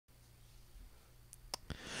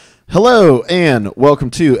Hello and welcome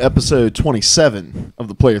to episode 27 of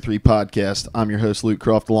the Player 3 podcast. I'm your host, Luke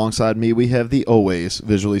Croft. Alongside me, we have the always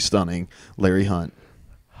visually stunning Larry Hunt.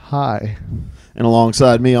 Hi. And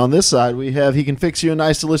alongside me on this side, we have he can fix you a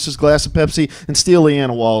nice, delicious glass of Pepsi and steal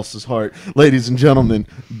Leanna Wallace's heart. Ladies and gentlemen,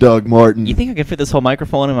 Doug Martin. You think I could fit this whole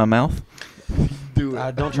microphone in my mouth? Do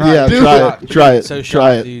it. Don't try Yeah, it. try it. So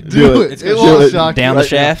try shocked, it. dude. Do it. It's It gonna will shock. shock Down you the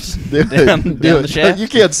shafts? Do it. Down Do the it. shaft? You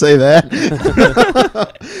can't say that.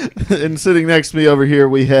 And sitting next to me over here,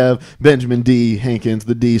 we have Benjamin D. Hankins.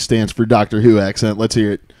 The D stands for Doctor Who accent. Let's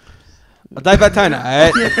hear it. I'll die by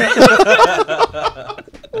tonight.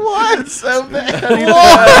 What? So bad.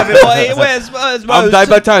 Where's I'm die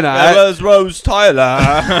by tonight. Where's Rose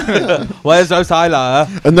Tyler? Where's Rose Tyler?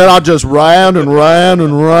 And then I'll just rhyme and rhyme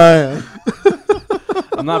and rhyme.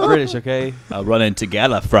 I'm not British, okay? I'll run into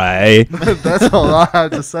Gallifrey. That's all I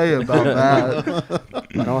have to say about that.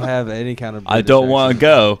 I don't have any kind of. I don't want to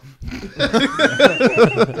go.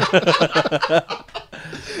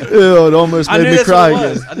 Ew, it almost I made knew me that's cry what it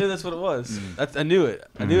again. was. I knew that's what it was. I knew it.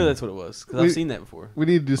 I knew that's what it was because I've We- seen that before. We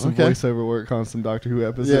need to do some Okay. voiceover work on some Doctor Who Yeah,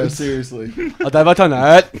 episodes. seriously. I'll die by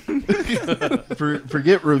tonight.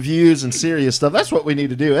 Forget reviews and serious stuff. That's what we need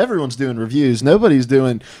to do. Everyone's doing reviews. Nobody's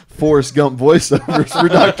doing Forrest Gump voiceovers for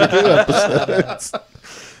Doctor Who episodes.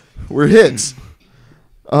 We're hits.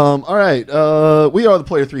 All right. We are the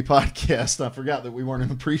Player 3 podcast. I forgot that we weren't in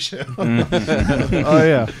the pre-show. Oh,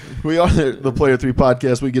 yeah. We are the Player 3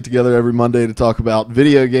 podcast. We get together every Monday to talk about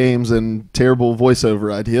video games and terrible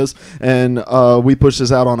voiceover ideas. And we push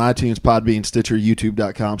this out on iTunes, Podbean, Stitcher,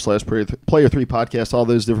 YouTube.com/Player 3 podcast, all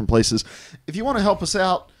those different places. If you want to help us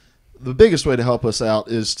out, the biggest way to help us out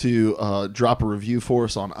is to drop a review for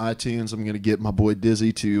us on iTunes. I'm going to get my boy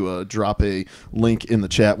Dizzy to drop a link in the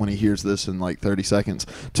chat when he hears this in like 30 seconds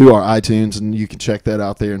to our iTunes, and you can check that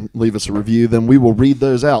out there and leave us a review. Then we will read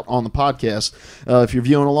those out on the podcast. If you're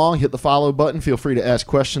viewing along, hit the follow button. Feel free to ask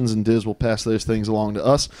questions, and Diz will pass those things along to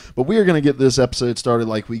us. But we are going to get this episode started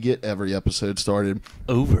like we get every episode started.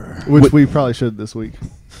 Over. Which we probably should this week.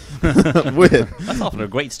 with That's off to a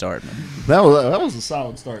great start, man. That was a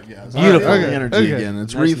solid start, guys. Beautiful. All right, Okay, energy okay. again.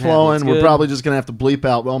 It's Nice and happy. reflowing. It's We're good. probably just gonna have to bleep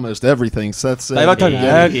out almost everything. So that's Die by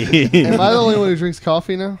tonight. Am I the only one who drinks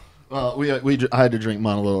coffee now? I had to drink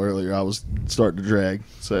mine a little earlier. I was starting to drag.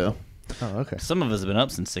 So Oh, okay. Some of us have been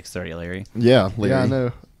up since 6:30, Larry. yeah, Larry. Yeah, I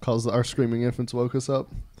know. Because our screaming infants woke us up.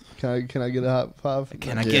 Can I get a high five?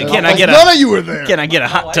 Can I Yeah. get? Can I get None a? of you were there. Can I get a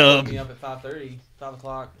hot tub? Me up at 5:30, 5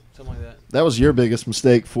 o'clock, something like that. That was your biggest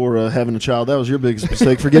mistake for having a child. That was your biggest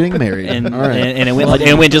mistake for getting married. And, All right. and it went like,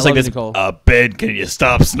 and it went just I like love this. you, Nicole. Ben, can you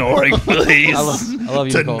stop snoring, please? I love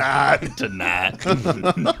you, Nicole. Tonight.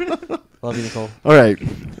 Love you, Nicole. All right.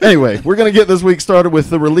 Anyway, we're gonna get this week started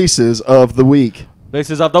with the releases of the week.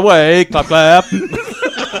 Faces of the week. Clap, clap.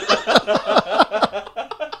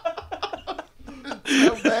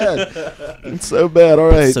 So bad. It's so bad. All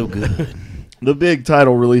right. So good. The big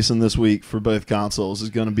title releasing this week for both consoles is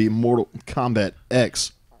going to be Mortal Kombat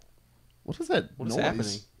X. What is that What is noise? happening?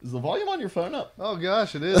 Is the volume on your phone up? Oh,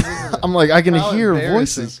 gosh, it is, isn't it? I'm like, I can How hear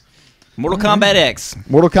embarrassing. voices. Mortal Kombat X.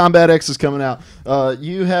 Mortal Kombat X is coming out.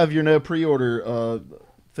 You have your no pre-order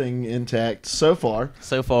thing intact so far.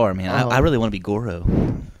 So far, man. I really want to be Goro.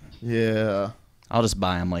 Yeah. I'll just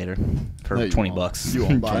buy them later for No, you $20. won't. You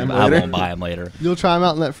won't buy 'em I later? won't buy them later. You'll try them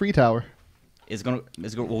out in that free tower.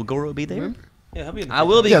 Will Goro be there? Yeah, I'll be in the I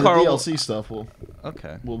will be Yeah, the Carl. DLC stuff will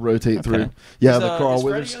Okay. rotate Okay. through. Yeah, Is, the Carl is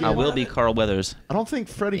Freddy Withers gonna I skin. will be Carl Weathers. I don't think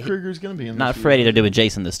Freddy Krueger's going to be in this Not year. Freddy. They're doing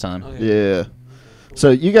Jason this time. Okay. Yeah. So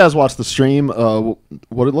you guys watched the stream.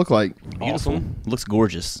 What it looked like? Beautiful. Awesome. Looks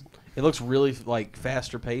gorgeous. It looks really like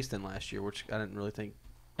faster paced than last year, which I didn't really think.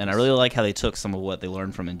 And I really like how they took some of what they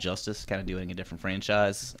learned from Injustice, kind of doing a different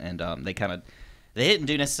franchise, and they didn't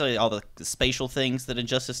do necessarily all the spatial things that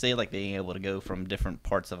Injustice did, like being able to go from different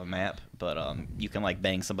parts of a map, but you can like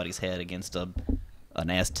bang somebody's head against an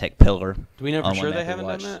Aztec pillar. Do we know for on one sure map they we haven't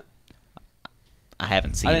done watched. that? I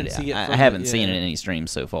haven't seen I didn't it. see it I from haven't the- seen it yeah. in any streams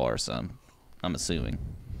so far, so I'm assuming.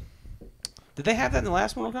 Did they have that in the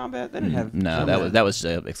last Mortal Kombat? They didn't have. No, that was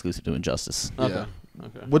exclusive to Injustice. Okay. Yeah.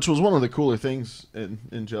 Okay. Which was one of the cooler things in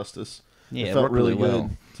Injustice. Yeah, it it felt worked really really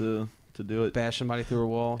well. good to do it. Bash somebody through a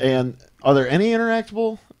wall. And are there any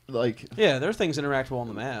interactable like? Yeah, there are things interactable on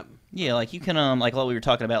the map. Yeah, like you can like what we were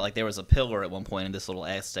talking about, like there was a pillar at one point in this little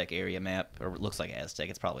Aztec area map, or it looks like Aztec.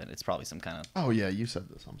 It's probably some kind of Oh yeah, you said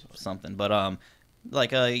this. I'm sorry. something, but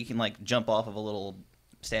like you can like jump off of a little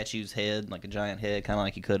statue's head, like a giant head, kind of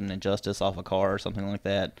like you could in Injustice, off a car or something like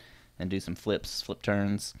that, and do some flip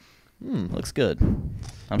turns. Looks good.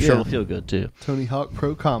 I'm sure Yeah. it'll feel good too. Tony Hawk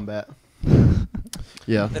Pro Combat.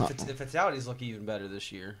 Yeah. The fatalities look even better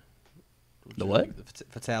this year. The what?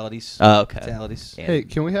 Fatalities. Oh, okay. Fatalities. Yeah. Hey,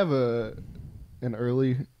 can we have an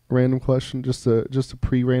early random question? Just a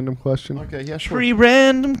pre-random question. Okay, yeah, sure.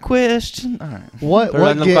 Pre-random question. All right. What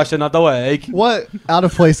Random question of the week. What out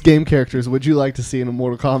of place game characters would you like to see in a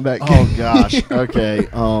Mortal Kombat game? Oh gosh. Okay.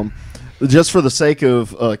 Just for the sake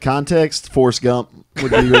of context, Forrest Gump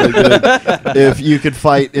would be really good if you could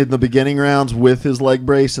fight in the beginning rounds with his leg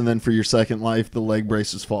brace, and then for your second life, the leg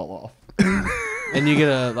braces fall off. And you get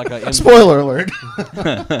a Spoiler alert.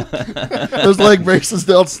 Those leg braces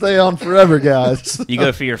don't stay on forever, guys. You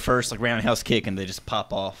go for your first roundhouse kick, and they just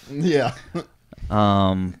pop off. Yeah.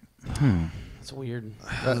 That's weird.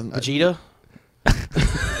 Vegeta.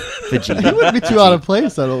 Vegeta. He wouldn't be too out of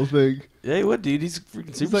place, I don't think. Yeah, he would, dude. He's freaking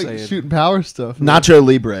He's Super like Saiyan. shooting power stuff. Nacho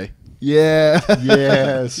Libre. Yeah.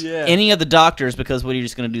 Yes. Yeah. Any of the doctors, because what are you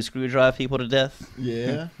just going to do? Screw drive people to death?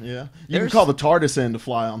 Yeah. Yeah. You can There's- call the TARDIS in to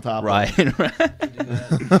fly on top Right. of it. Right. Do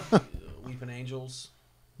that. Weeping Angels.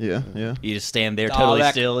 Yeah. Yeah. You just stand there totally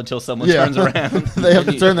Dalek. still until someone Yeah. turns around. They have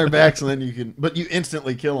to turn their backs, and then you can. But you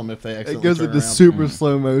instantly kill them if they accidentally It goes turn into around. super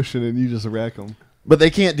slow motion, and you just wreck them. But they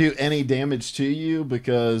can't do any damage to you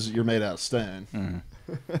because you're made out of stone. Mhm.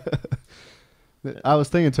 I was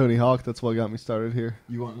thinking Tony Hawk. That's what got me started here.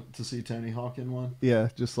 You want to see Tony Hawk in one? Yeah,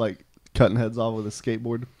 just like cutting heads off with a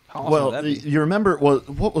skateboard. How awesome Well, would that be? you remember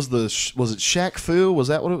what was the was it Shaq Fu? Was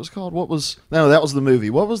that what it was called? No, that was the movie.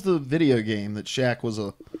 What was the video game that Shaq was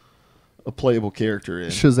a playable character in?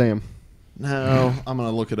 Shazam. No, I'm gonna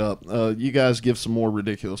look it up. You guys give some more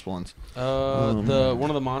ridiculous ones. The one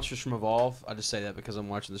of the monsters from Evolve. I just say that because I'm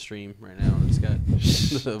watching the stream right now. And it's got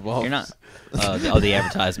Evolve. You're not. The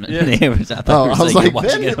advertisement. Yeah. The advertisement. Oh, I was like,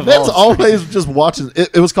 Ben's always just watching.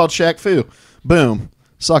 It was called Shaq Fu. Boom,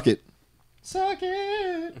 suck it. Suck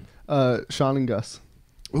it. Sean and Gus.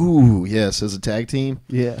 Ooh, yes, as a tag team.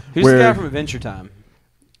 Yeah. Who's Where- the guy from Adventure Time?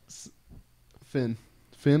 Finn.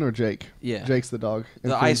 Finn or Jake? Yeah. Jake's the dog.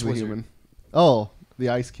 And The Finn's Ice Wizard. human. Oh, the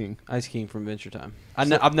Ice King. Ice King from Adventure Time.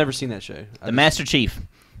 I've never seen that show. The Master Chief.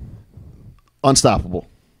 Unstoppable.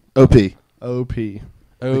 OP. OP.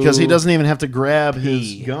 Because he doesn't even have to grab his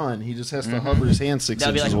He- gun. He just has to hover his hand 6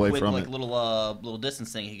 That'd be inches like a away quick, from like it. little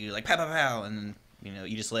distance thing. You could do like pow pow pow, and then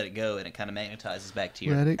you just let it go, and it kind of magnetizes back to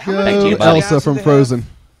your. Let it How go. many back to your body. Elsa guys from do they Frozen.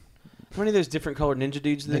 How many of those different colored ninja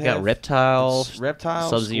dudes do They they got have? Reptile, Reptile,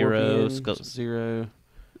 Sub-Zero, Sub-Zero,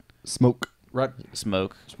 Smoke.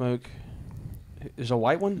 Smoke. Smoke. There's a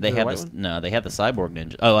white one. They There's a have white this. one? No, they have the cyborg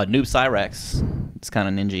ninja. Oh, Noob Cyrax. It's kind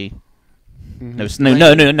of ninja. Mhm. No,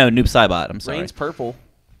 Noob Cybot. I'm sorry. Rain's purple.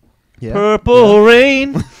 Yeah. Purple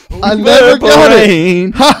rain. I never Purple got it.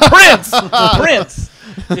 rain. Prince. Prince.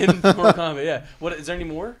 In Mortal Kombat, yeah. What is there any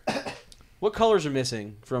more? What colors are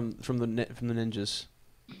missing from the ninjas?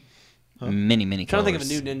 Many I'm trying to think of a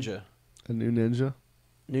colors. new ninja. A new ninja.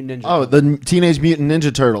 New ninja. Oh, the Teenage Mutant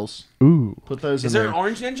Ninja Turtles. Ooh. Put those Is in there there. an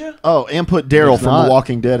orange ninja? Oh, and put Daryl There's from not. The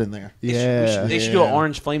Walking Dead in there. Yeah. They should do an Yeah.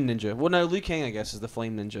 orange flame ninja. Well, no, Liu Kang, I guess, is the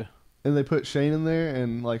flame ninja. And they put Shane in there,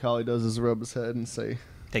 and like all he does is rub his head and say,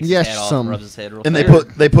 Takes Yes, his hat off, some. rubs his head real And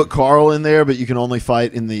fast. they put Carl in there, but you can only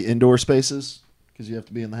fight in the indoor spaces because you have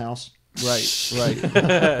to be in the house.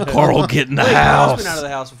 right. Carl, get in the Wait, Carl's been out house. of the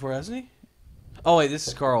house before, hasn't he? Oh, wait, this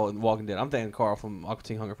is Carl in Walking Dead. I'm thinking Carl from Aqua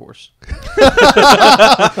Teen Hunger Force.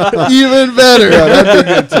 Even better. Yeah, that'd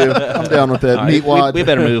be good too. I'm down with that. All right, Meatwad. we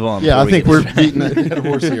better move on. Yeah, I before we think get we're distracted. beating a dead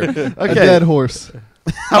horse here. A Okay. dead horse.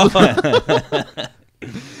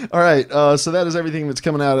 All right, so that is everything that's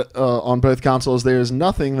coming out on both consoles. There is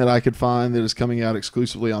nothing that I could find that is coming out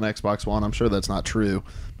exclusively on Xbox One. I'm sure that's not true,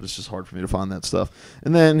 but it's just hard for me to find that stuff.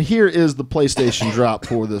 And then here is the PlayStation drop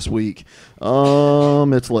for this week.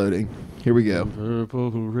 It's loading. Here we go.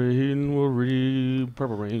 Purple rain will read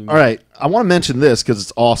purple rain. All right, I want to mention this because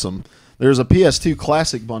it's awesome. There's a PS2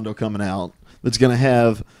 Classic bundle coming out that's going to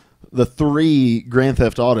have the 3 Grand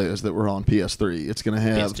Theft Autos that were on PS3. It's going to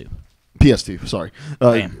have PS2, sorry.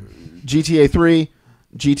 Damn. GTA 3,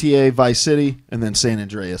 GTA Vice City, and then San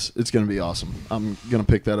Andreas. It's going to be awesome. I'm going to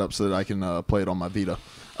pick that up so that I can play it on my Vita.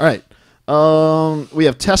 All right. We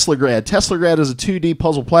have Teslagrad. Teslagrad is a 2D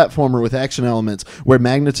puzzle platformer with action elements where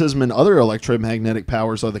magnetism and other electromagnetic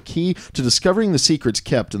powers are the key to discovering the secrets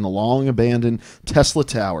kept in the long-abandoned Tesla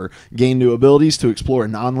Tower. Gain new abilities to explore a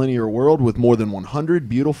non-linear world with more than 100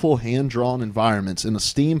 beautiful hand-drawn environments in a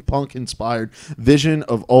steampunk-inspired vision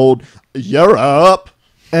of old Europe.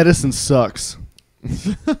 Edison sucks.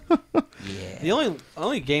 The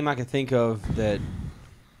only game I could think of that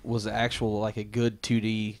was actual like a good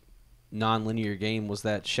 2D non-linear game was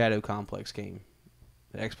that Shadow Complex game,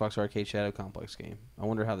 the Xbox Arcade Shadow Complex game. I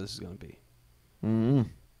wonder how this is going to be. Mm-hmm.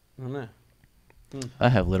 I don't know. I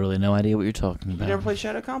have literally no idea what you're talking You about. never played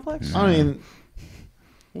Shadow Complex? I mean,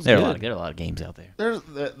 There are a lot of games out there.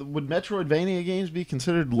 would Metroidvania games be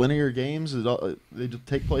considered linear games? They just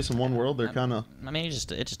take place in one world. They're kind of. I mean, it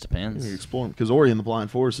just depends. You explore because Ori and the Blind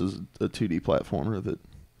Forest is a 2D platformer that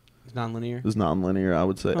It's non-linear. is non-linear. I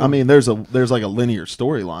would say. Huh. I mean, there's like a linear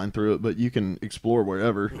storyline through it, but you can explore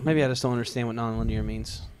wherever. Maybe I just don't understand what non-linear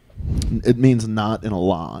means. It means not in a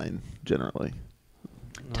line generally.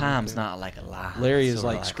 Time's not like a lie. Larry is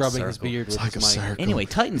Sorta like scrubbing his circle. beard with like his a mic. circle. Anyway,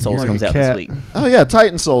 Titan Souls Like a comes out cat. this week. Oh yeah,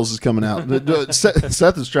 Titan Souls is coming out.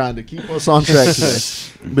 Seth is trying to keep us on track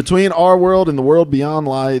today. Between our world and the world beyond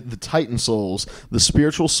lie the Titan Souls, the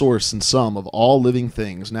spiritual source and sum of all living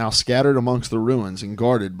things, now scattered amongst the ruins and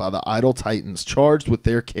guarded by the idle Titans charged with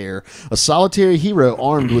their care. A solitary hero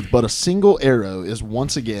armed with but a single arrow is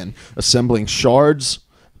once again assembling shards,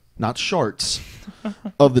 not shards,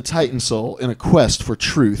 of the Titan Soul in a quest for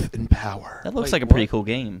truth and power. That looks Wait, like a pretty what? cool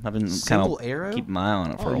game. I've been kind Single of arrow? keeping my eye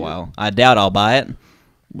on it for Oh, a yeah. while. I doubt I'll buy it.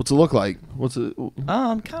 What's it look like? What's it?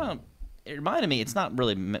 Kind of. It reminded me. It's not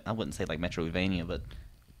really. I wouldn't say like Metroidvania, but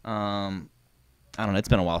I don't know. It's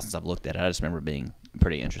been a while since I've looked at it. I just remember being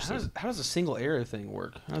pretty interested. How does a single arrow thing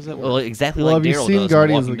work? How does that work? Well, exactly Well, like have you Daryl seen does in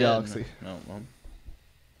Guardians Walking of the Dead. Galaxy? No, well,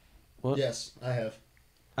 What? Yes, I have.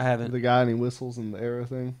 I haven't. The guy and he whistles and the arrow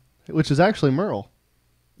thing, which is actually Merle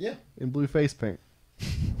Yeah. in blue face paint.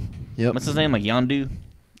 Yep. what's his name? Like Yondu?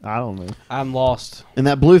 I don't know. I'm lost. And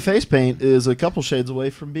that blue face paint is a couple shades away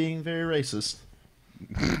from being very racist.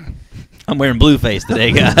 I'm wearing blue face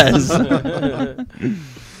today, guys.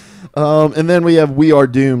 And then we have We Are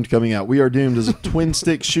Doomed coming out. We Are Doomed is a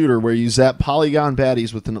twin-stick shooter where you zap polygon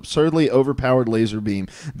baddies with an absurdly overpowered laser beam,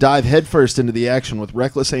 dive headfirst into the action with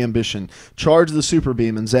reckless ambition, charge the super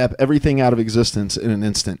beam, and zap everything out of existence in an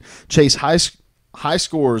instant. Chase high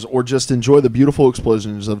scores or just enjoy the beautiful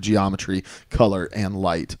explosions of geometry, color, and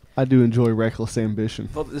light. I do enjoy reckless ambition.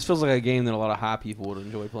 Well, this feels like a game that a lot of high people would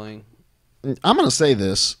enjoy playing. I'm going to say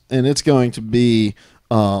this, and it's going to be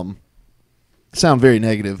sound very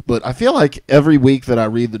negative, but I feel like every week that I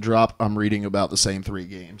read the drop, I'm reading about the same 3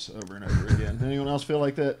 games over and over again. Anyone else feel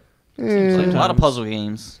like that? A lot of puzzle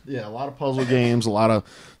games. Yeah, a lot of puzzle games, a lot of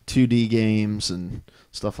 2D games and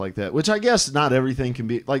stuff like that, which I guess not everything can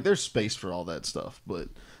be, like there's space for all that stuff, but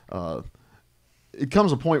it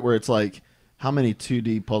comes a point where it's like, how many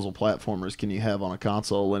 2D puzzle platformers can you have on a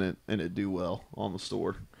console and it do well on the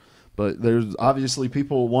store? But there's obviously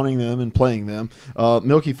people wanting them and playing them.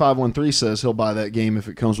 Milky513 says he'll buy that game if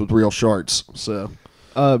it comes with real shards. So,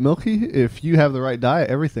 Milky, if you have the right diet,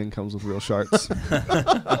 everything comes with real shards.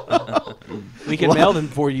 We can mail them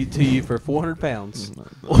to you for 400 pounds.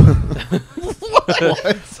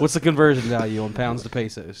 What's the conversion value on pounds to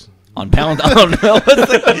pesos? On pound, I don't know.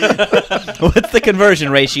 What's the conversion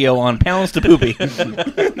ratio on pounds to poopy?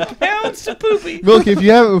 Pounds to poopy. Milky, if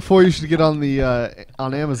you haven't before, you should get on the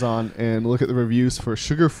on Amazon and look at the reviews for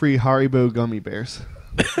sugar-free Haribo gummy bears.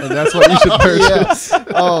 And that's what you should purchase. yeah.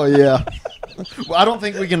 Oh, yeah. Well, I don't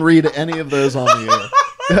think we can read any of those on the air.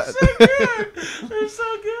 They're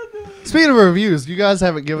so good. Speaking of reviews, you guys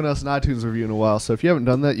haven't given us an iTunes review in a while, so if you haven't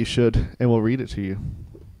done that, you should, and we'll read it to you.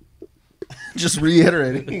 Just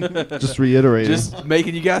reiterating. Just reiterating. Just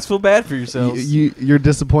making you guys feel bad for yourselves. Your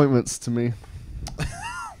disappointments to me.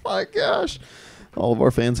 My gosh. All of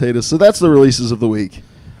our fans hate us. So that's the releases of the week.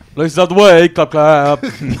 Ladies out the way, clap, clap.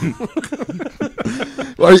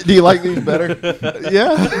 Do you like these better?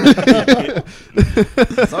 Yeah.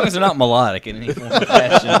 As long as they're not melodic in any form or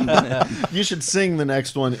fashion. You should sing the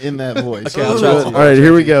next one in that voice. Okay, I'll try to. All right,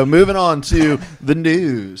 here we go. Moving on to the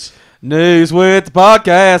news. News with the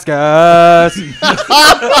podcast, guys.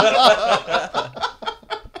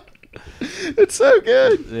 It's so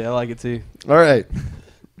good. Yeah, I like it too. All right.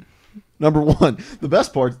 Number 1, the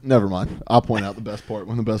best part. Never mind. I'll point out the best part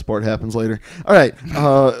when the best part happens later. All right.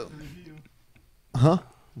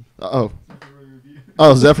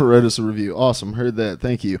 Oh, Zephyr wrote us a review. Awesome. Heard that.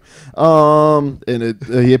 Thank you. And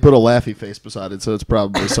he put a laughy face beside it, so it's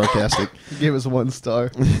probably sarcastic. Give us 1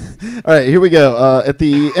 star. All right, here we go. At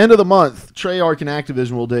the end of the month, Treyarch and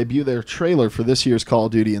Activision will debut their trailer for this year's Call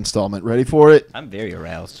of Duty installment. Ready for it? I'm very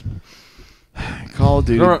aroused. Call of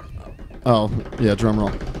Duty. Oh, yeah, drum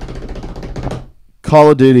roll.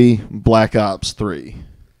 Call of Duty Black Ops 3.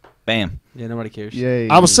 Bam. Yeah, nobody cares. Yay.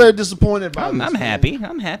 I was so disappointed by I'm this. happy.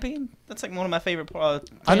 I'm happy. That's like one of my favorite I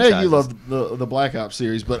know you franchises. love the Black Ops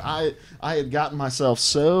series, but I had gotten myself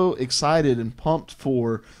so excited and pumped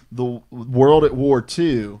for the World at War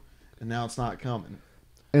 2, and now it's not coming.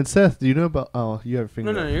 And Seth, do you know about... Oh, you have a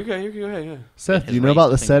finger. No, you're good. Go ahead. Yeah. Seth, It do you has know about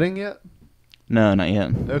the raised the setting yet? No, not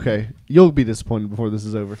yet. Okay. You'll be disappointed before this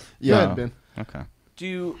is over. Yeah. Go ahead, Ben. Okay.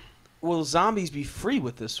 Will zombies be free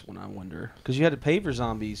with this one, I wonder? Because you had to pay for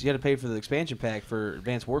zombies. You had to pay for the expansion pack for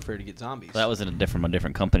Advanced Warfare to get zombies. That was in a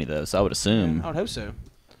different company, though, so I would assume. I would hope so.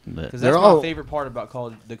 But Because that's my favorite part about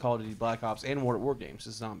the Call of Duty Black Ops and World at War games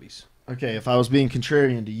is zombies. Okay, if I was being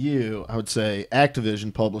contrarian to you, I would say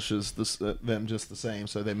Activision publishes them just the same,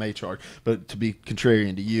 so they may charge. But to be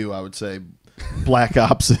contrarian to you, I would say Black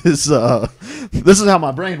Ops is. This is how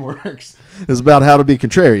my brain works. Is about how to be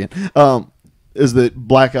contrarian. Is that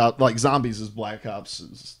Black Ops, like zombies is Black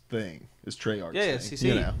Ops' thing, is Treyarch's Yeah, thing. CC.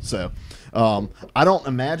 You know, so I don't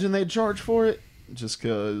imagine they'd charge for it, just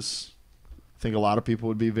because I think a lot of people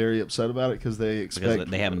would be very upset about it because they expect. because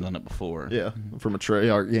they haven't done it before. Yeah, from a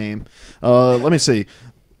Treyarch game. Let me see.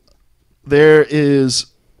 There is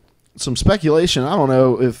some speculation. I don't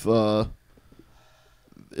know if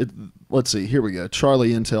let's see. Here we go.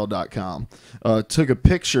 CharlieIntel.com took a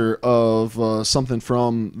picture of something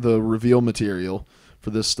from the reveal material for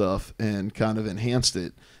this stuff and kind of enhanced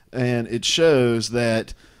it. And it shows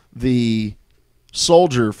that the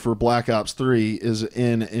soldier for Black Ops 3 is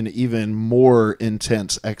in an even more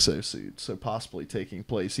intense exosuit, so possibly taking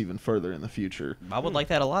place even further in the future I would like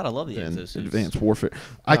that a lot. I love the than exosuits. Advanced Warfare.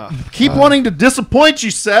 I keep wanting to disappoint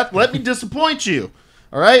you, Seth. Let me disappoint you.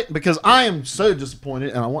 All right? Because I am so disappointed,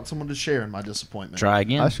 and I want someone to share in my disappointment. Try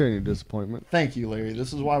again. I share your disappointment. Thank you, Larry.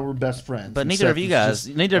 This is why we're best friends. But And neither Seth of you is guys,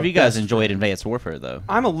 just neither of our you guys best enjoyed friend. Advanced Warfare, though.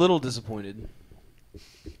 I'm a little disappointed.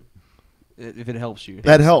 If it helps you.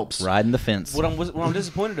 That helps. Riding the fence. What I'm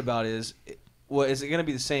disappointed about is, is it going to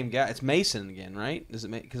be the same guy? It's Mason again, right? Is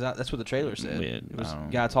it? Because that's what the trailer said. Yeah, It was I don't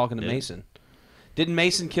a guy talking to know. Mason. Didn't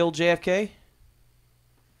Mason kill JFK?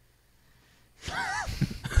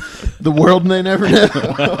 The world may never know.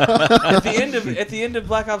 at the end of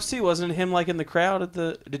Black Ops 2, wasn't it him like in the crowd at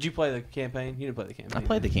the? Did you play the campaign? You didn't play the campaign. I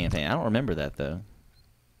played the campaign. I don't remember that, though.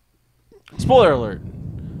 Spoiler alert.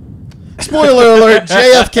 Spoiler alert,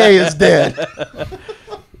 JFK is dead.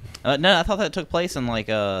 No, I thought that took place in, like,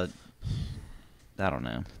 I don't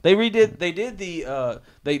know. They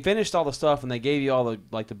finished all the stuff and they gave you all the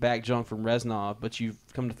like the back junk from Reznov, but you've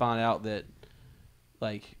come to find out that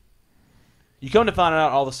you come to find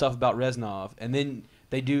out all the stuff about Reznov, and then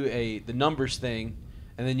they do the numbers thing,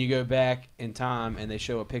 and then you go back in time and they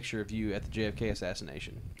show a picture of you at the JFK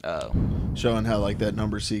assassination. Oh. Showing how like that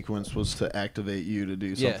number sequence was to activate you to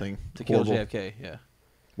do something to kill horrible JFK. Yeah,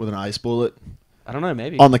 with an ice bullet I don't know,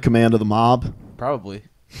 maybe on the command of the mob. probably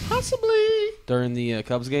Possibly. during the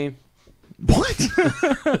Cubs game. What?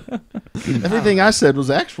 Everything I said was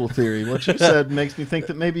actual theory. What you said makes me think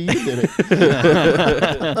that maybe you did it.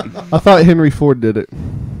 I thought Henry Ford did it.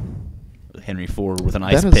 Henry Ford with an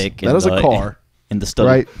That ice is- pick. that is a car. In the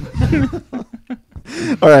study. Right.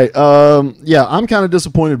 All right. Yeah, I'm kind of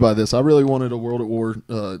disappointed by this. I really wanted a World at War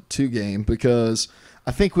 2 game because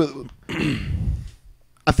I think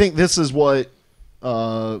I think this is what.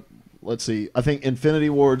 Let's see. I think Infinity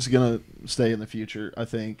Ward's gonna stay in the future. I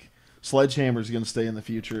think Sledgehammer's gonna stay in the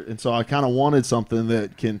future, and so I kind of wanted something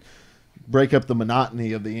that can break up the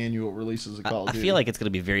monotony of the annual releases of Call of I Duty. feel like it's going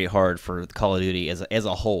to be very hard for Call of Duty as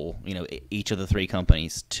a whole, each of the three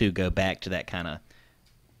companies to go back to that kind of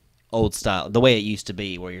old style, the way it used to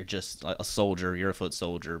be, where you're just a soldier, you're a foot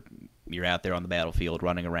soldier, you're out there on the battlefield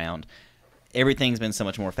running around. Everything's been so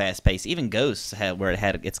much more fast-paced. Even Ghosts, where it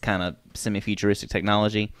had its kind of semi-futuristic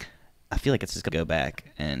technology, I feel like it's just going to go back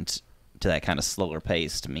and to that kind of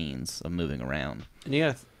slower-paced means of moving around. And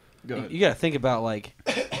you Go ahead. gotta think about like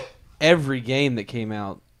every game that came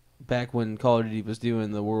out back when Call of Duty was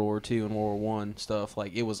doing the World War II and World War I stuff.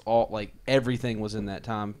 Like it was all like everything was in that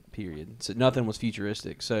time period. So nothing was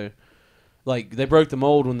futuristic. So like they broke the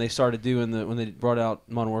mold when they started doing when they brought out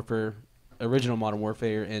Modern Warfare, original Modern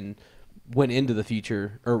Warfare, and went into the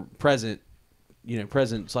future or present,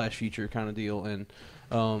 present/future kind of deal. And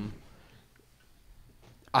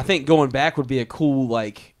I think going back would be a cool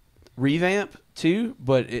like revamp too,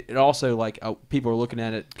 but it also like people are looking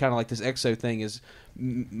at it kind of like this EXO thing is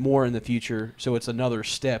more in the future, so it's another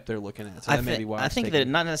step they're looking at. So that may be why I it's think taking- that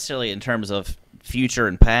not necessarily in terms of future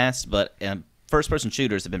and past, but first-person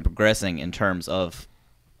shooters have been progressing in terms of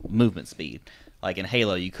movement speed. Like in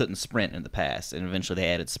Halo, you couldn't sprint in the past, and eventually they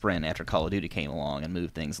added sprint after Call of Duty came along and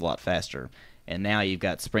moved things a lot faster. And now you've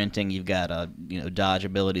got sprinting, you've got dodge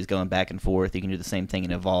abilities going back and forth. You can do the same thing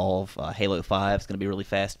in Evolve. Halo 5 is going to be really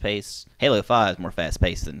fast-paced. Halo 5 is more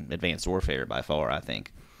fast-paced than Advanced Warfare by far, I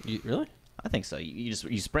think. Really? I think so. You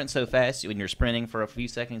sprint so fast when you're sprinting for a few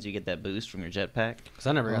seconds, you get that boost from your jetpack. Because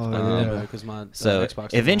I never got to play the yeah. demo because my So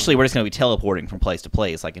Xbox. eventually, we're just going to be teleporting from place to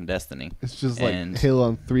place, like in Destiny. It's just like And- Halo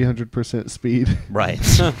on 300% speed. Right,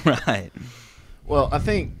 right. Well, I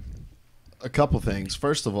think a couple things.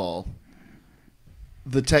 First of all,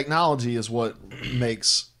 the technology is what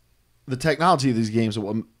makes the technology of these games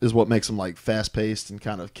is what makes them like fast paced and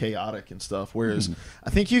kind of chaotic and stuff. Whereas I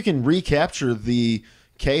think you can recapture the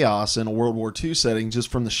chaos in a World War II setting just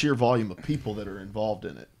from the sheer volume of people that are involved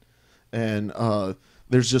in it, and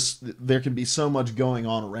there can be so much going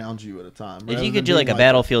on around you at a time. If you could do like a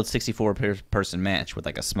Battlefield 64 person match with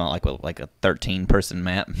like a small like a 13-person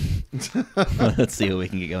map, let's see what we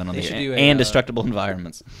can get going on there. And destructible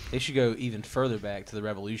environments. They should go even further back to the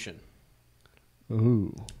Revolution.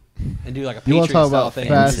 Ooh. And do like a You want to Patriot talk style about thing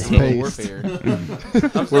in fast-paced? warfare.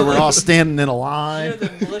 where we're all standing in a You line. know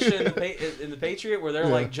the militia in the Patriot where they're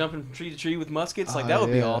like jumping tree to tree with muskets? Like that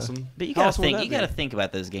would be yeah. awesome. But you How gotta awesome would think. that You be? gotta think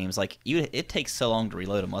about those games. Like it takes so long to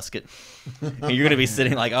reload a musket. And you're gonna be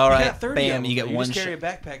sitting like, all You right, got 30 of bam, them, you get so one just shot. carry a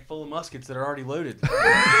backpack full of muskets that are already loaded. It's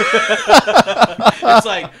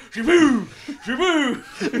like shaboo,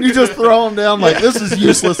 shaboo. You just throw them down like this is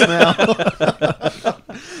useless now.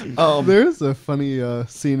 There's a funny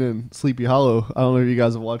scene in Sleepy Hollow. I don't know if you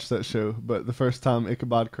guys have watched that show, but the first time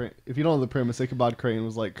Ichabod Crane, if you don't know the premise, Ichabod Crane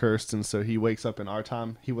was like cursed, and so he wakes up in our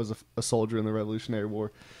time. He was a soldier in the Revolutionary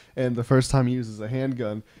War, and the first time he uses a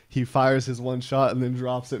handgun, he fires his one shot and then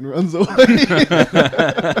drops it and runs away.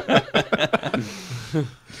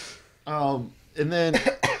 And then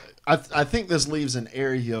I think this leaves an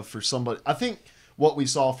area for somebody. I think what we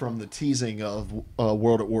saw from the teasing of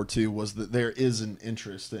World at War II was that there is an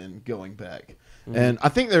interest in going back. And I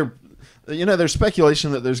think there's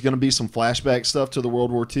speculation that there's going to be some flashback stuff to the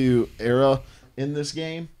World War II era in this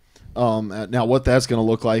game. Now, what that's going to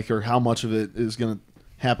look like or how much of it is going to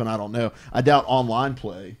happen, I don't know. I doubt online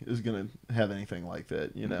play is going to have anything like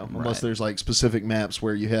that, unless there's like specific maps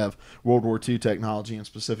where you have World War II technology and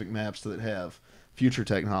specific maps that have future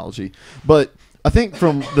technology. But I think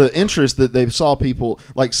from the interest that they saw people,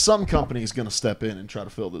 like some company is going to step in and try to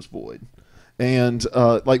fill this void. And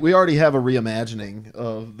like we already have a reimagining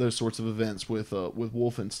of those sorts of events with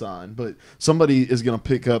Wolfenstein, but somebody is going to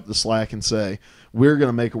pick up the slack and say, we're going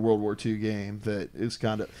to make a World War II game that is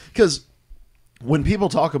kind of... Because when people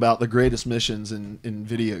talk about the greatest missions in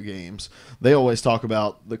video games, they always talk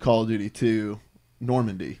about the Call of Duty 2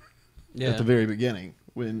 Normandy at the very beginning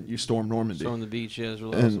when you storm Normandy. On the beach, yeah, it's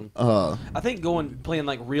really awesome. I think playing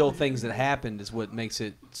like real things that happened is what makes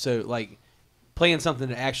it so, like, playing something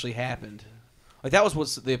that actually happened. Like, that was what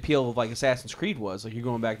the appeal of, like, Assassin's Creed was. Like, you're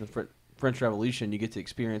going back to the French Revolution, you get to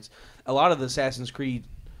experience. A lot of the Assassin's Creed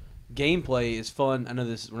gameplay is fun. I know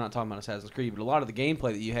we're not talking about Assassin's Creed, but a lot of the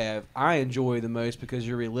gameplay that you have, I enjoy the most because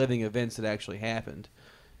you're reliving events that actually happened.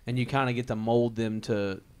 And you kind of get to mold them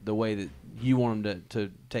to the way that you want them to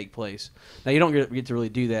take place. Now, you don't get to really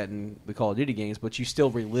do that in the Call of Duty games, but you still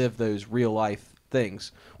relive those real-life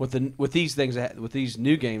things. With these things, with these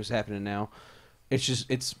new games happening now,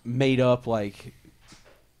 it's made up like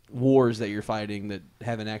wars that you're fighting that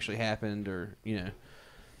haven't actually happened, or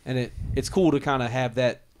and it's cool to kind of have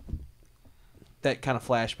that kind of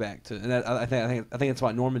flashback to, and I think that's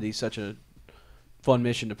why Normandy's such a fun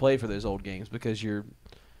mission to play for those old games, because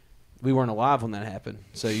we weren't alive when that happened,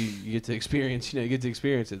 so you get to experience it.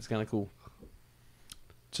 It's kind of cool.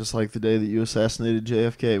 Just like the day that you assassinated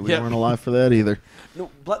JFK. We weren't alive for that either. No,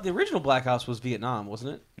 the original Black Ops was Vietnam,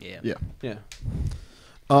 wasn't it? Yeah. Which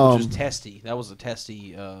was testy. That was a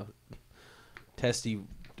testy. That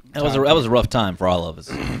was a rough time for all of us.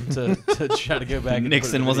 to try to go back. And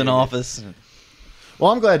Nixon was in office. Well,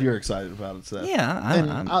 I'm glad you're excited about it, Seth.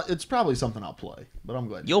 Yeah, it's probably something I'll play, but I'm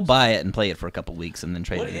glad you'll buy it and play it for a couple weeks and then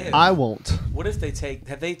trade it in. I won't. What if they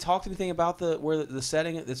have they talked anything about the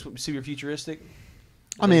setting that's super futuristic?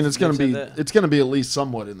 I mean, it's going to be at least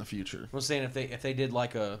somewhat in the future. I'm saying if they did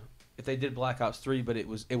Black Ops 3, but it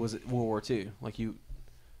was World War II,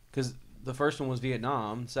 because the first one was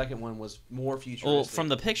Vietnam, the second one was more futuristic. Well, from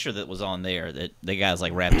the picture that was on there, that the guy's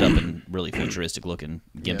like wrapped up in really futuristic looking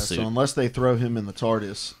gimp suit. So unless they throw him in the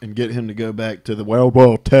TARDIS and get him to go back to the World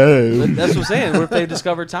War II, that's what I'm saying. What if they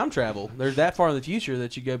discovered time travel? They're that far in the future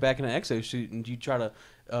that you go back in an exosuit and you try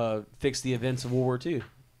to fix the events of World War II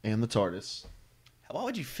and the TARDIS. Why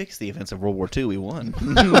would you fix the events of World War II? We won.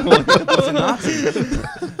 It's a Nazi.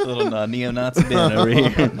 Little neo-Nazi band over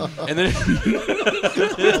here. And then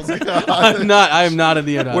I am not a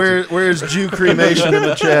neo-Nazi. Where's Jew cremation in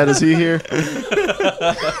the chat? Is he here?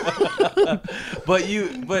 But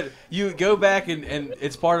you go back and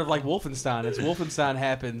it's part of like Wolfenstein. Wolfenstein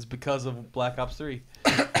happens because of Black Ops 3.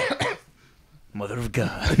 Mother of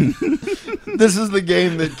God. This is the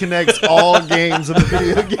game that connects all games in the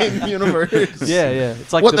video game universe. Yeah.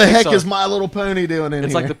 It's like What the heck Pixar- is My Little Pony doing in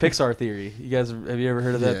It's here? like the Pixar theory. You guys, have you ever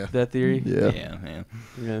heard of that theory? Yeah. Yeah, man.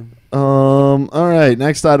 Yeah. All right.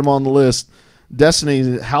 Next item on the list: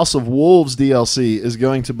 Destiny's House of Wolves DLC is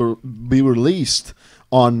going to be released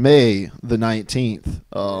on May the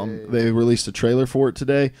 19th. They released a trailer for it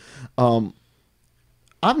today.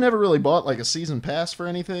 I've never really bought like a season pass for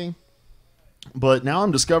anything, but now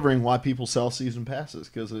I'm discovering why people sell season passes,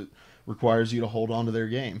 because it requires you to hold on to their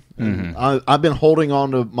game. And I've been holding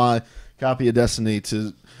on to my copy of Destiny,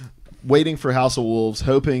 waiting for House of Wolves,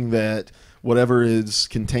 hoping that whatever is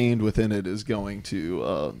contained within it is going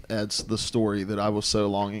to add the story that I was so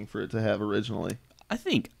longing for it to have originally. I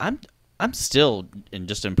think I'm still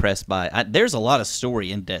just impressed by. There's a lot of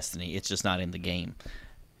story in Destiny. It's just not in the game.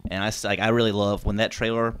 And I really love when that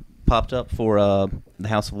trailer popped up for the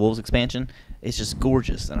House of Wolves expansion. It's just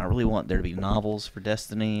gorgeous, and I really want there to be novels for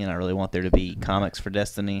Destiny, and I really want there to be comics for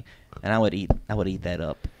Destiny, and I would eat that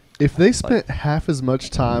up. If they spent half as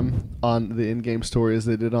much time on the in-game story as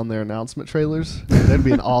they did on their announcement trailers, that'd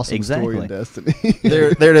be an awesome story in Destiny.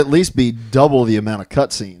 There'd at least be double the amount of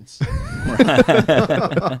cutscenes.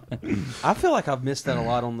 I feel like I've missed that a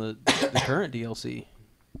lot on the current DLC.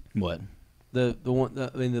 What? The one,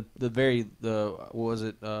 what was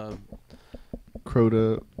it?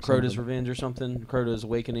 Crota's Revenge or something? Crota's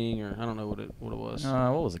Awakening, or I don't know what it was.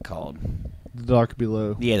 What was it called? The Dark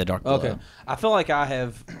Below. Yeah, the Dark Below. Okay, I feel like I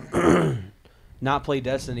have not played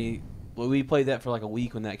Destiny. Well, we played that for like a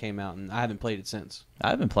week when that came out, and I haven't played it since.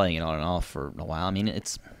 I've been playing it on and off for a while. I mean,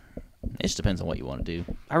 it just depends on what you want to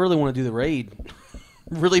do. I really want to do the raid.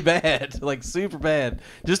 Really bad, like super bad.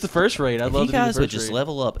 Just the first raid. I'd love to do the If you guys first would just raid.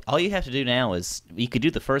 level up, all you have to do now is you could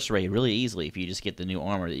do the first raid really easily if you just get the new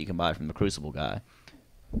armor that you can buy from the Crucible guy.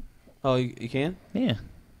 Oh, you can? Yeah,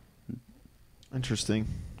 Interesting.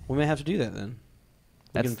 We may have to do that then.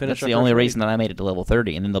 We can finish that's our the only first raid. reason that I made it to level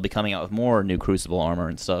 30, and then they'll be coming out with more new Crucible armor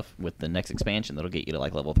and stuff with the next expansion that'll get you to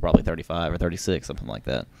like level probably 35 or 36, something like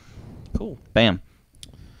that. Cool. Bam.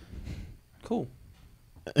 Cool.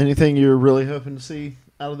 Anything you're really hoping to see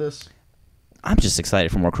out of this? I'm just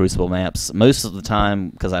excited for more Crucible maps. Most of the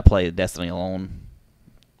time, because I play Destiny alone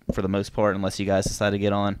for the most part, unless you guys decide to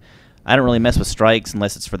get on. I don't really mess with strikes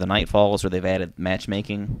unless it's for the Nightfalls or they've added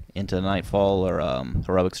matchmaking into Nightfall or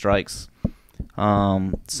Heroic Strikes.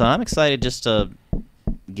 So I'm excited just to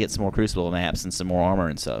get some more Crucible maps and some more armor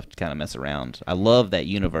and stuff to kind of mess around. I love that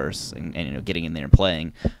universe and getting in there and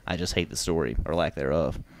playing. I just hate the story or lack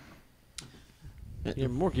thereof. Yeah,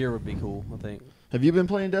 more gear would be cool, I think. Have you been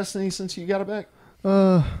playing Destiny since you got it back?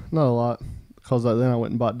 Not a lot, because then I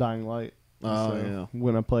went and bought Dying Light. Oh, So yeah.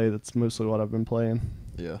 When I play, that's mostly what I've been playing.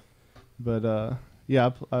 Yeah. But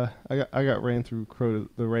yeah, I got ran through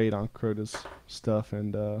the raid on Crota's stuff,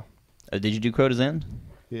 and Did you do Crota's End?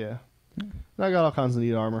 yeah, and I got all kinds of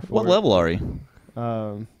neat armor for What it. level are you?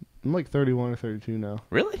 I'm like 31 or 32 now.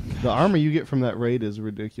 Really? The armor you get from that raid is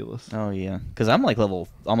ridiculous. Oh, yeah. Because I'm like level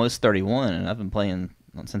almost 31, and I've been playing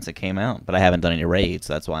since it came out, but I haven't done any raids,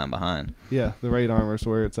 so that's why I'm behind. Yeah, the raid armor is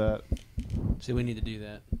where it's at. See, we need to do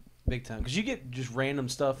that big time because you get just random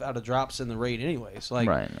stuff out of drops in the raid anyway. So like,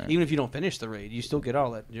 Right. even if you don't finish the raid, you still get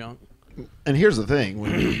all that junk. And here's the thing: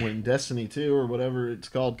 when Destiny 2 or whatever it's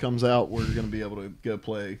called comes out, we're going to be able to go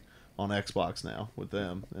play on Xbox now with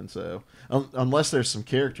them. And so, unless there's some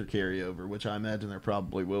character carryover, which I imagine there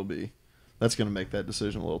probably will be, that's going to make that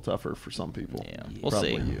decision a little tougher for some people. Yeah, we'll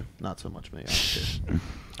probably see. you, not so much me.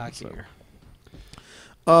 I don't care.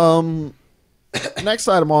 I care. Next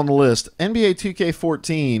item on the list: NBA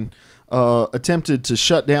 2K14 attempted to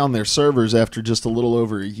shut down their servers after just a little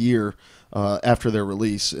over a year after their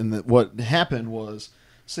release. And what happened was,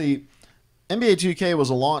 see, NBA 2K was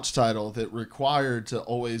a launch title that required to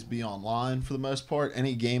always be online for the most part.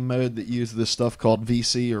 Any game mode that used this stuff called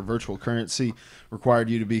VC or virtual currency required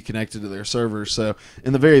you to be connected to their servers. So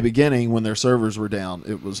in the very beginning, when their servers were down,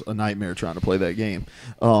 it was a nightmare trying to play that game.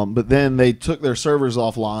 But then they took their servers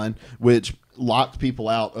offline, which locked people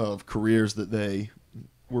out of careers that they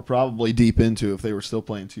were probably deep into if they were still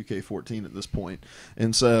playing 2K14 at this point.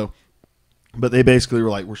 And so... But they basically were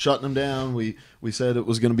like, we're shutting them down. We said it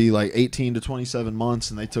was going to be like 18 to 27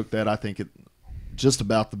 months, and they took that, I think, at just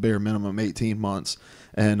about the bare minimum, 18 months,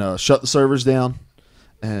 and shut the servers down.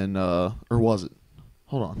 And or was it?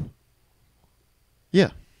 Hold on. Yeah,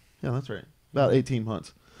 that's right. About 18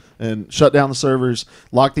 months, and shut down the servers,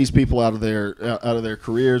 locked these people out of their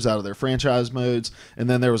careers, out of their franchise modes, and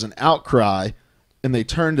then there was an outcry, and they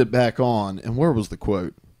turned it back on. And where was the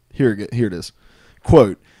quote? Here it is.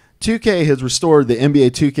 Quote: 2K has restored the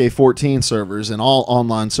NBA 2K14 servers and all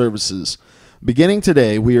online services. Beginning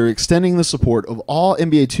today, we are extending the support of all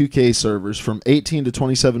NBA 2K servers from 18 to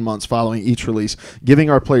 27 months following each release,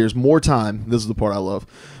 giving our players more time, this is the part I love,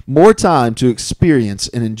 more time to experience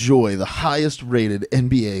and enjoy the highest rated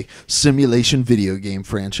NBA simulation video game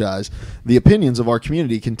franchise. The opinions of our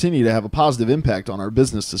community continue to have a positive impact on our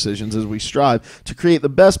business decisions as we strive to create the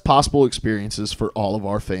best possible experiences for all of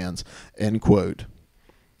our fans. End quote.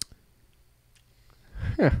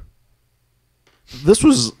 Yeah. This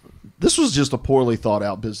was just a poorly thought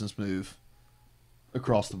out business move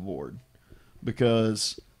across the board,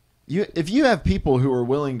 because if you have people who are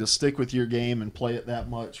willing to stick with your game and play it that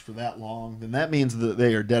much for that long, then that means that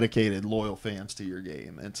they are dedicated, loyal fans to your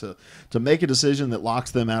game. And to make a decision that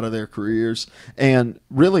locks them out of their careers and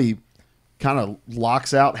really kind of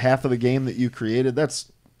locks out half of the game that you created,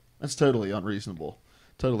 that's totally unreasonable,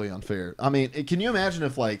 totally unfair. I mean, can you imagine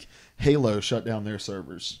if like Halo shut down their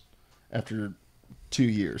servers after 2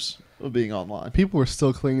 years of being online? People were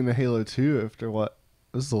still clinging to Halo 2 after what?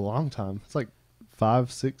 This is a long time. It's like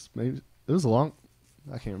 5, 6, maybe. It was a long.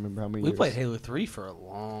 I can't remember how many. We years. played Halo 3 for a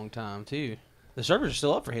long time too. The servers are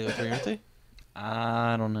still up for Halo 3, aren't they?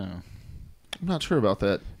 I don't know. I'm not sure about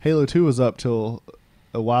that. Halo 2 was up till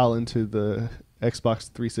a while into the Xbox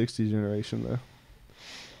 360 generation, though.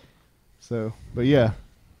 So, but yeah,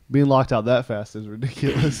 being locked out that fast is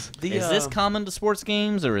ridiculous. Is this common to sports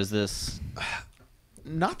games, or is this?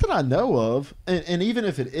 Not that I know of, and even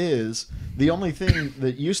if it is, the only thing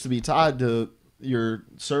that used to be tied to your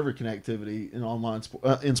server connectivity in online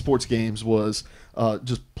in sports games was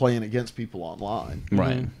just playing against people online,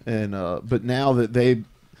 Right? And but now that they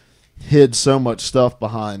hid so much stuff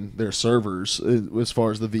behind their servers as far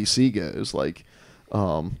as the VC goes, like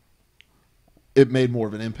it made more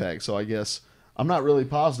of an impact. So I guess I'm not really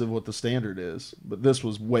positive what the standard is, but this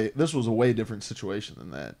was a way different situation than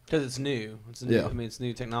that. Because it's new. It's new. Yeah. I mean, it's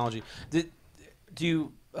new technology. Do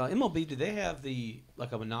you MLB? Do they have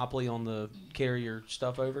a monopoly on the carrier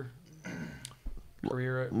stuff over?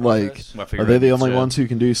 Career Like, progress? are they the only ones who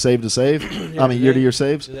can do save to save? Yeah, I mean, year to year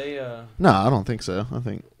saves? Do they? No, I don't think so. I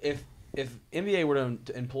think If NBA were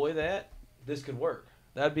to employ that, this could work.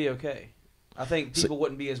 That'd be okay. I think people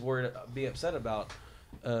wouldn't be as be upset about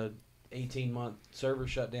 18-month server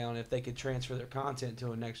shutdown if they could transfer their content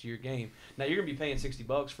to a next year game. Now you're gonna be paying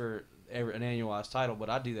 $60 for an annualized title, but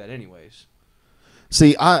I'd do that anyways.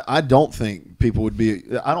 See, I don't think people would be.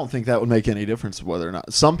 I don't think that would make any difference whether or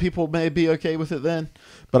not. Some people may be okay with it then,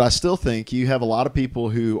 but I still think you have a lot of people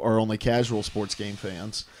who are only casual sports game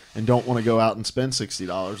fans and don't want to go out and spend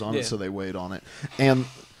 $60 on it, so they wait on it. And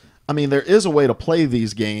I mean, there is a way to play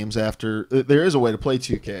these games after. There is a way to play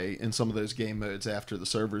 2K in some of those game modes after the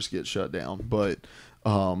servers get shut down, but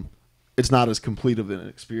it's not as complete of an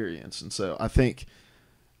experience. And so I think.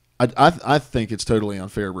 I think it's totally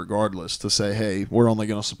unfair regardless to say, hey, we're only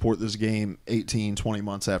going to support this game 18, 20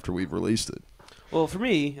 months after we've released it. Well, for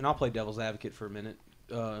me, and I'll play devil's advocate for a minute,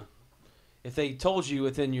 if they told you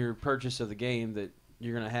within your purchase of the game that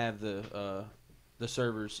you're going to have the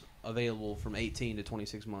servers available from 18 to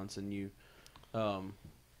 26 months and you and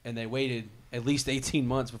they waited at least 18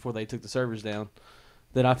 months before they took the servers down,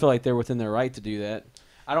 then I feel like they're within their right to do that.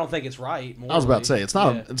 I don't think it's right. Morally. I was about to say it's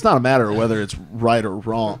not a matter of whether it's right or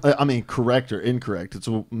wrong. I mean, correct or incorrect. It's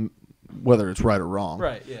whether it's right or wrong.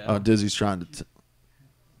 Right. Yeah. Dizzy's trying to.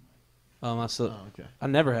 Okay. I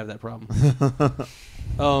never have that problem.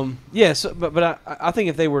 Yeah. So, but I think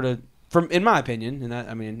if they were to, in my opinion, and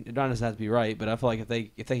I mean, it doesn't have to be right, but I feel like if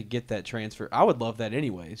they could get that transfer, I would love that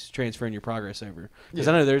anyways. Transferring your progress over, because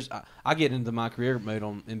I know I get into my career mode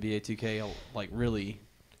on NBA 2K like really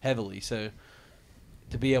heavily, so.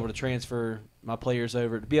 To be able to transfer my players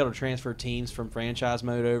over, to be able to transfer teams from franchise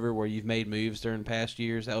mode over where you've made moves during past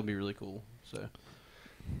years, that would be really cool. So,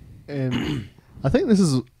 and I think this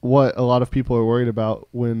is what a lot of people are worried about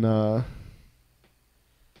when the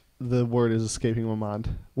word is escaping my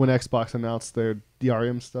mind. When Xbox announced their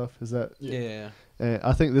DRM stuff, is that? Yeah. And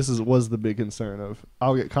I think this was the big concern of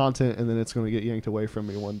I'll get content and then it's going to get yanked away from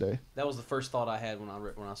me one day. That was the first thought I had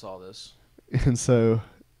when I saw this. And so,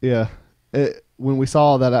 yeah. When we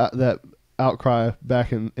saw that outcry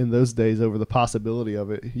back in those days over the possibility of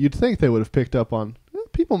it, you'd think they would have picked up on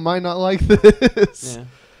people might not like this. Yeah.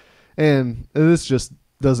 And this just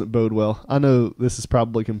doesn't bode well. I know this is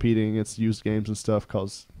probably competing against used games and stuff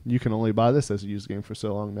because you can only buy this as a used game for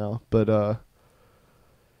so long now. But I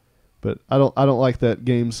don't like that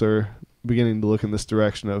games are beginning to look in this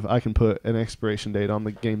direction of I can put an expiration date on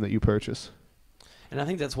the game that you purchase. And I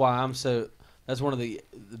think that's why that's one of the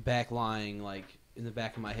backlying, like, in the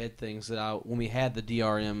back of my head things that when we had the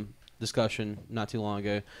DRM discussion not too long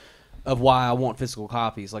ago of why I want physical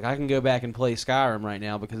copies. Like I can go back and play Skyrim right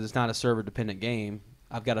now because it's not a server dependent game.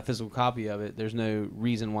 I've got a physical copy of it. There's no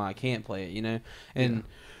reason why I can't play it, you know? And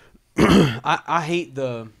I hate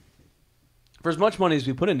for as much money as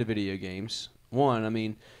we put into video games, one, I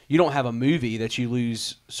mean, you don't have a movie that you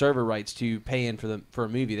lose server rights to paying for a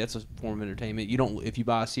movie. That's a form of entertainment. You don't, if you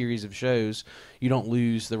buy a series of shows, you don't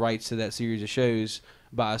lose the rights to that series of shows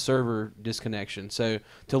by a server disconnection. So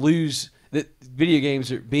to lose video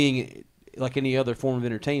games are being like any other form of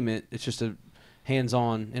entertainment, it's just a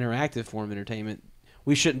hands-on interactive form of entertainment.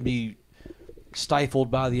 We shouldn't be stifled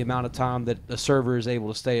by the amount of time that a server is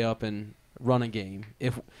able to stay up and run a game.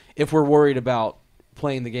 If we're worried about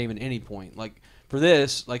playing the game at any point, like for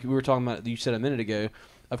this, like we were talking about, you said a minute ago,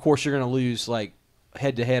 of course you're going to lose like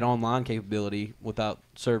head-to-head online capability without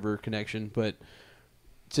server connection, but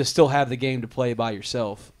to still have the game to play by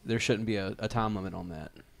yourself, there shouldn't be a time limit on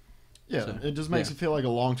that. Yeah, So, it just makes it feel like a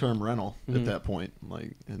long-term rental at that point,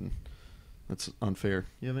 like, and that's unfair.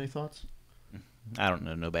 You have any thoughts? I don't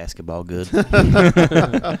know no basketball good.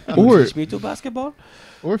 Or Teach me to basketball?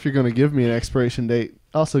 or if you're going to give me an expiration date,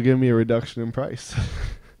 also give me a reduction in price.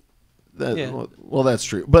 Well, that's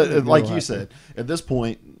true. But Yeah, like we'll you have said, at this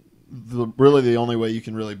point, really the only way you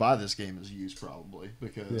can really buy this game is used, probably,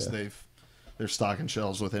 because they're stocking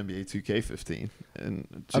shelves with NBA 2K15.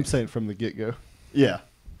 And I'm saying from the get-go. yeah.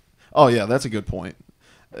 Oh, yeah, that's a good point.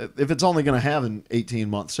 If it's only going to have an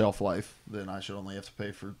 18-month shelf life, then I should only have to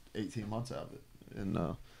pay for 18 months out of it.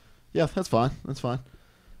 And yeah, that's fine. That's fine.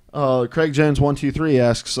 Craig Jones 123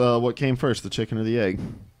 asks, what came first, the chicken or the egg?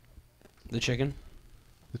 The chicken.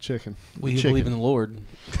 The chicken. We chicken. believe in the Lord.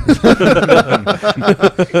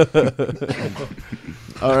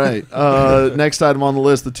 All right. Next item on the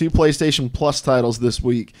list: the two PlayStation Plus titles this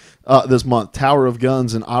month, Tower of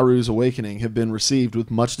Guns and Aru's Awakening, have been received with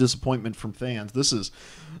much disappointment from fans. This is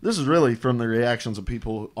really from the reactions of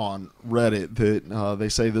people on Reddit that they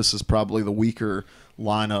say this is probably the weaker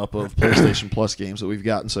lineup of PlayStation Plus games that we've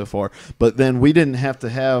gotten so far. But then we didn't have to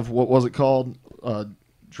have, what was it called?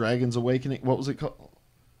 Dragon's Awakening. What was it called?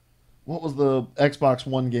 What was the Xbox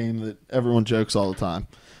One game that everyone jokes all the time?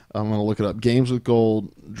 I'm going to look it up. Games with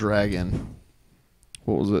Gold Dragon.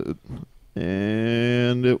 What was it?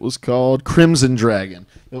 And it was called Crimson Dragon.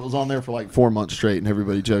 It was on there for like 4 months straight, and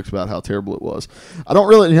everybody jokes about how terrible it was. I don't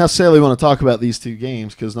really necessarily want to talk about these two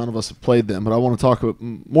games because none of us have played them, but I want to talk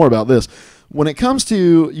more about this. When it comes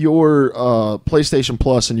to your PlayStation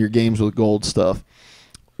Plus and your Games with Gold stuff,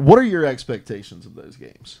 what are your expectations of those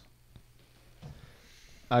games?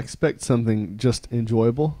 I expect something just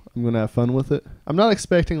enjoyable. I'm going to have fun with it. I'm not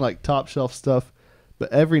expecting like top shelf stuff, but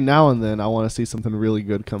every now and then I want to see something really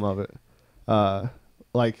good come of it.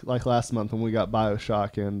 Like last month when we got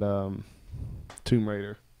BioShock and Tomb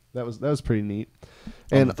Raider. That was pretty neat.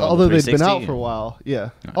 And although they'd been out for a while,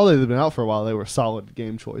 although they'd been out for a while, they were solid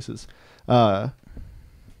game choices. I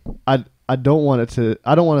don't want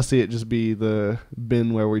to see it just be the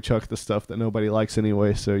bin where we chuck the stuff that nobody likes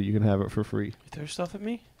anyway, so you can have it for free. Throw stuff at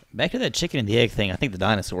me? Back to that chicken and the egg thing. I think the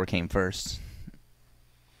dinosaur came first.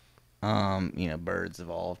 Birds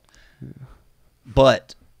evolved,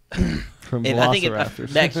 but From I think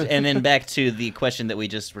Velociraptors. and then back to the question that we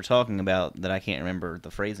just were talking about that I can't remember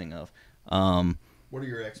the phrasing of. What are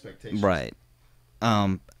your expectations? Right.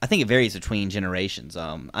 I think it varies between generations.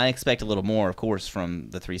 I expect a little more, of course, from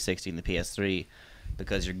the 360 and the PS3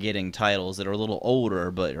 because you're getting titles that are a little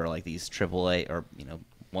older but are like these AAA or,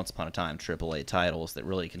 once upon a time AAA titles that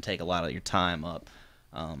really can take a lot of your time up.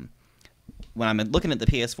 When I'm looking at the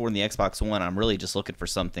PS4 and the Xbox One, I'm really just looking for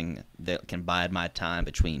something that can bide my time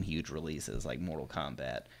between huge releases like Mortal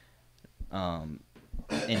Kombat.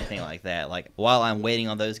 Anything like that. Like while I'm waiting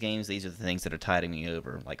on those games, these are the things that are tiding me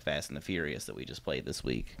over, like Fast and the Furious that we just played this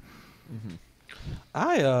week. Mm-hmm.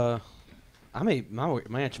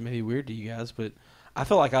 My answer may be weird to you guys, but I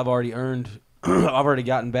feel like I've already earned, I've already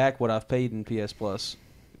gotten back what I've paid in PS Plus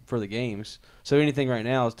for the games. So anything right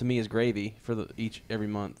now to me is gravy for every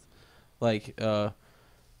month. Like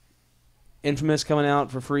Infamous coming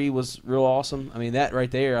out for free was real awesome. I mean that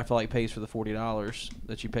right there, I feel like pays for the $40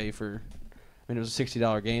 that you pay for. I mean, it was a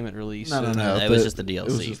 $60 game at release. No. It was just the DLC. It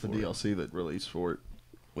was just the DLC that released for it.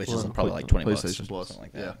 Which is probably like $20 PlayStation or Plus. something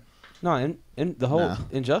like that. Yeah. No, and the whole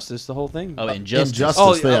Injustice, the whole thing. Oh, Injustice.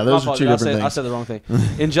 Injustice. Yeah, those are two different things. I said the wrong thing.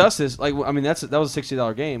 Injustice, that was a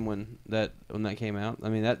 $60 game when that came out. I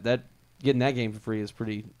mean, that getting that game for free is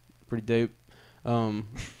pretty dope.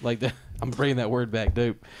 Like that, I'm bringing that word back,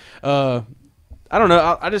 dope. I don't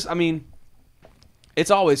know. I mean,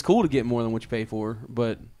 it's always cool to get more than what you pay for,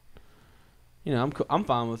 but I'm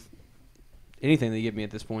fine with anything they give me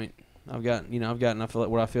at this point. I've gotten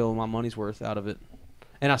what I feel my money's worth out of it,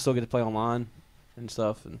 and I still get to play online and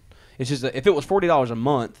stuff. And it's just that if it was $40 a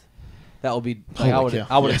month, that would be like,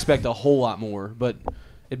 I would expect a whole lot more. But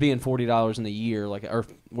it being $40 in the year, like, or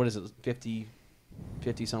what is it, 50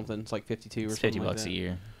 something? It's like 52 or It's something. $50 like a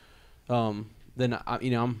year. Then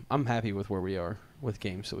I'm happy with where we are with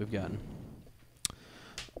games that we've gotten.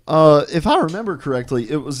 If I remember correctly,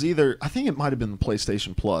 it was I think it might have been the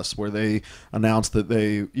PlayStation Plus, where they announced that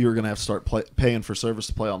you were going to have to start paying for service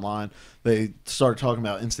to play online. They started talking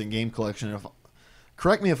about instant game collection.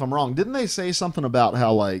 Correct me if I'm wrong. Didn't they say something about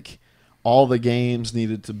how like all the games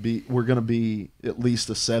were going to be at least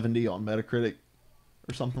a 70 on Metacritic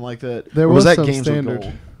or something like that? There or was that some games standard. with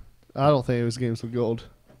gold? I don't think it was games with gold.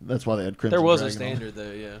 That's why they had Crimson There was Dragon a standard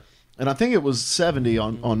though, yeah. and I think it was 70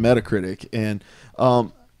 on Metacritic. And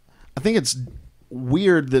I think it's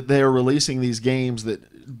weird that they're releasing these games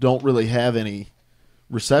that don't really have any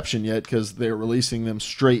reception yet because they're releasing them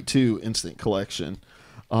straight to instant collection.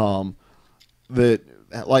 How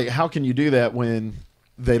can you do that when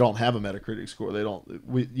they don't have a Metacritic score?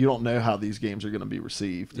 You don't know how these games are going to be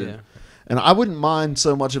received. Yeah. And I wouldn't mind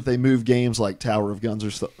so much if they move games like Tower of Guns or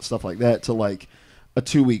stuff like that to like a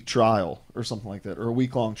 2-week trial or something like that, or a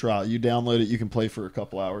week-long trial. You download it, you can play for a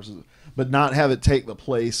couple hours, but not have it take the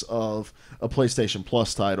place of a PlayStation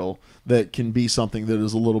Plus title that can be something that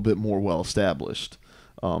is a little bit more well-established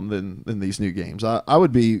than these new games. I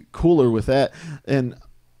would be cooler with that. And,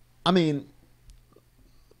 I mean,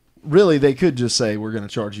 really, they could just say, we're going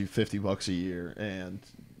to charge you $50 a year, and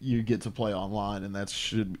you get to play online, and that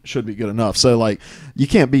should be good enough. So, like, you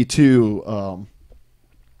can't be too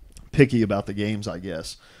picky about the games, I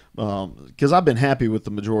guess, because I've been happy with the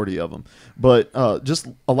majority of them. But just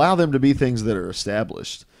allow them to be things that are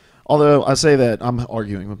established. Although I say that, I'm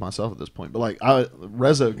arguing with myself at this point. But like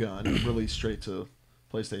Resogun released straight to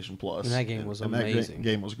PlayStation Plus, and that game was amazing. That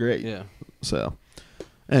game was great. Yeah. So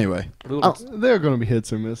anyway, There are going to be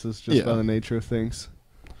hits or misses just Yeah. by the nature of things.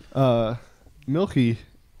 Milky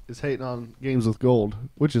is hating on games with gold,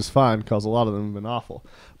 which is fine because a lot of them have been awful.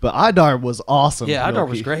 But IDAR was awesome. Yeah, IDAR Milky.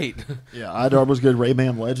 was great. yeah, IDAR was good.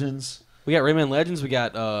 Rayman Legends. We got Rayman Legends. We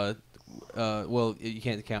got well, you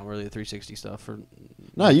can't count really the 360 stuff.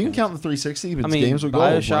 No, you can count the 360. But games with gold.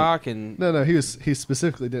 BioShock and No, he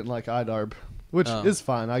specifically didn't like IDARB, which is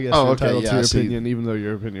fine. I guess Oh, you're okay, entitled yeah, to I your see. opinion, even though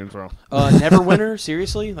your opinion's wrong. Neverwinter.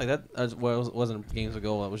 Seriously, like that wasn't games of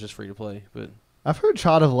gold. That was just free to play. But I've heard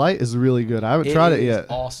Child of Light is really good. I haven't tried it yet.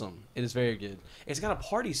 Awesome. It is very good. It's got a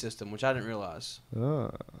party system, which I didn't realize. Ah.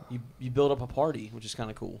 You build up a party, which is kind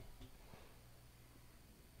of cool.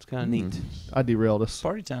 It's kind of neat. I derailed us.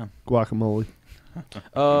 Party time. Guacamole. And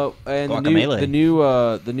Guacamole.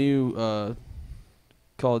 the new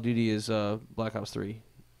Call of Duty is Black Ops 3.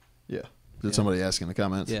 Yeah. Did somebody ask in the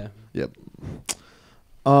comments? Yeah. Yep.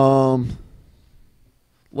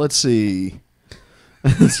 Let's see.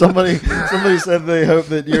 somebody said they hope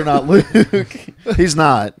that you're not Luke. He's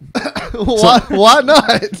not. Why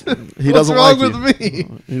not? He What's doesn't wrong like with you.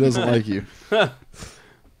 me? He doesn't like you.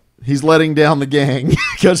 He's letting down the gang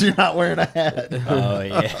because you're not wearing a hat. Oh,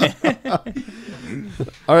 yeah.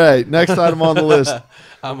 All right, next item on the list.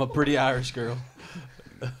 I'm a pretty Irish girl.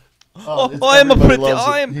 It's I am a Everybody pretty- Loves It.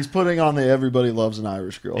 I am- He's putting on the Everybody Loves an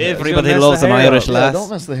Irish Girl. hat. Everybody mess loves the an hair Irish up. Yeah, lass. don't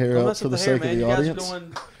mess the hair up for the sake of the audience.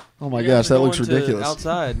 Oh my gosh, that looks ridiculous.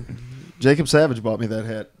 Outside. Jacob Savage bought me that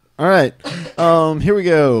hat. All right, here we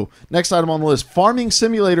go. Next item on the list: Farming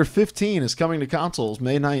Simulator 15 is coming to consoles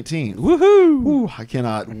May 19th. Woohoo! Ooh, I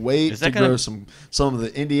cannot wait Is to that gonna- grow some of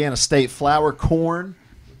the Indiana State flour corn.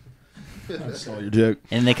 I saw your joke.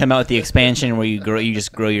 And they come out with the expansion where you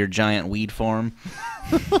just grow your giant weed farm.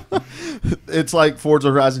 It's like Forza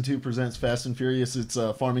Horizon 2 presents Fast and Furious. It's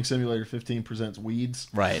Farming Simulator 15 presents weeds.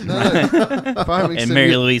 Right. Farming, And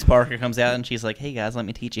Mary Louise Parker comes out and she's like, "Hey guys, let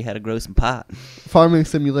me teach you how to grow some pot." Farming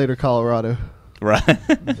Simulator Colorado. Right.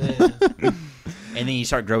 And then you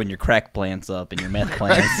start growing your crack plants up and your meth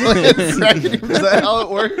plants. Is that how it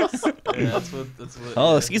works? Yeah, that's what.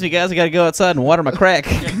 Oh, excuse me, guys. I got to go outside and water my crack.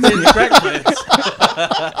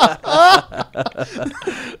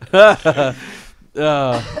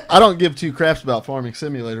 I don't give two craps about Farming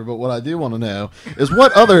Simulator, but what I do want to know is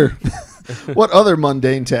what other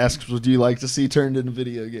mundane tasks would you like to see turned into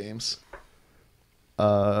video games?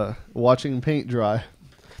 Watching paint dry.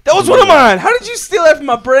 That was one of mine. How did you steal that from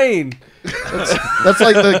my brain? That's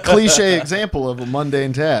like the cliche example of a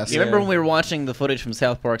mundane task. You remember when we were watching the footage from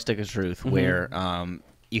South Park Stick of Truth where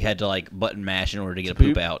you had to like button mash in order to get a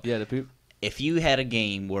poop out? Yeah, the poop. If you had a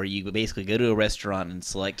game where you basically go to a restaurant and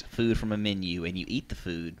select food from a menu and you eat the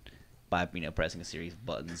food, by pressing a series of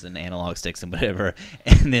buttons and analog sticks and whatever.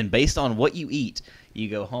 And then based on what you eat, you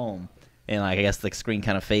go home. And I guess the screen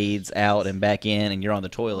kind of fades out and back in, and you're on the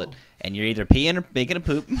toilet, and you're either peeing or making a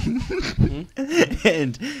poop.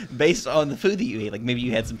 And based on the food that you ate, like maybe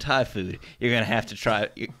you had some Thai food, you're gonna have to try.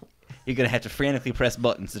 You're gonna have to frantically press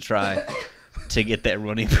buttons to try to get that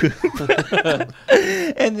runny poop.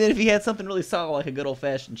 And then if you had something really solid, like a good old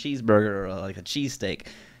fashioned cheeseburger or like a cheesesteak,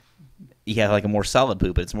 you have like a more solid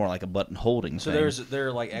poop, but it's more like a button holding. So thing. there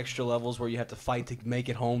are like extra levels where you have to fight to make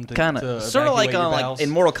it home. To Kind to of sort of like evacuate your like bowels? in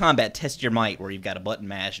Mortal Kombat, Test Your Might, where you've got a button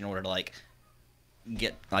mash in order to like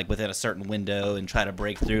get like within a certain window and try to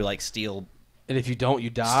break through like steel And if you don't,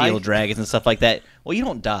 you die. steel dragons and stuff like that. Well, you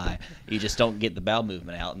don't die. You just don't get the bowel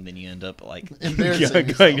movement out, and then you end up like Embarrassing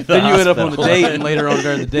going to the Then you end up on the hospital. date, and later on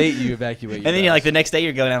during the date, you evacuate. And then you're like the next day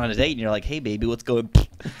you're going out on a date, and you're like, "Hey, baby, what's going?"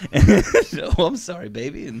 Oh, I'm sorry,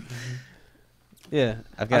 baby. And yeah,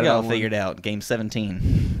 I've got it all one. figured out. Game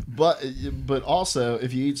 17. But also,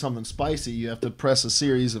 if you eat something spicy, you have to press a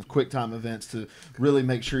series of QuickTime events to really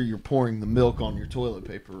make sure you're pouring the milk on your toilet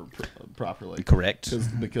paper properly. Correct.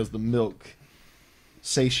 Because the milk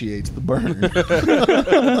satiates the burn.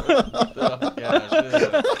 Oh, gosh,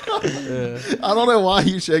 I don't know why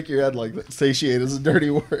you shake your head like that. Satiate is a dirty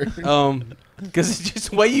word. Because it's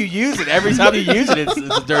just the way you use it. Every time you use it, it's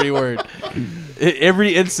a dirty word.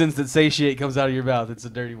 Every instance that satiate comes out of your mouth, it's a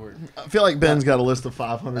dirty word. I feel like Ben's got a list of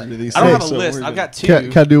 500 of these. I don't have a things, so list. we're I've gonna- got two.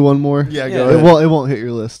 Can I do one more? Yeah, Yeah. go It ahead. won't hit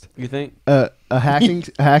your list. You think? A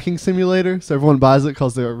hacking simulator. So everyone buys it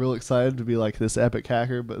because they're real excited to be like this epic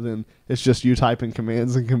hacker, but then it's just you typing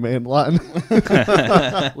commands in command line.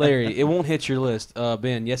 Larry, it won't hit your list.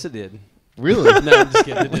 Ben, yes, it did. Really? No, I'm just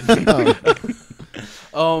kidding. It didn't.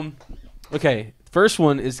 Okay. First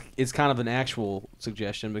one is kind of an actual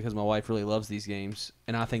suggestion because my wife really loves these games,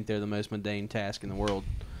 and I think they're the most mundane task in the world.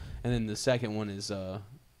 And then the second one is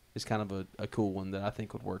kind of a cool one that I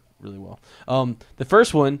think would work really well. The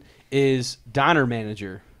first one is Diner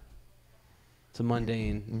Manager. It's a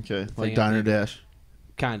mundane Okay, thing, like I Diner think. Dash.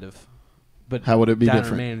 Kind of. But How would it be Diner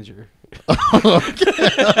different? Manager.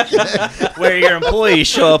 Where your employees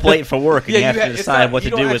show up late for work and you have to it's decide not- what to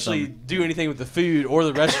you do don't with actually them. do anything with the food or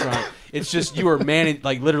the restaurant. It's just you are managed.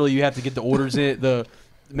 Like literally, you have to get the orders in.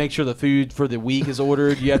 Make sure the food for the week is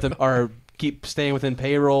ordered. You have to keep staying within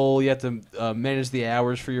payroll. You have to manage the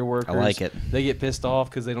hours for your workers. I like it. They get pissed off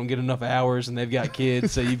because they don't get enough hours and they've got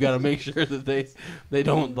kids. So you've got to make sure that they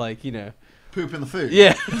don't Poop in the food.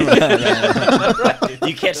 Yeah.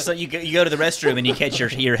 You catch you go to the restroom and you catch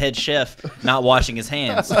your head chef not washing his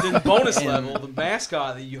hands. Then bonus level, the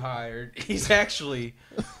mascot that you hired, he's actually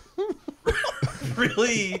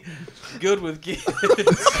really good with kids.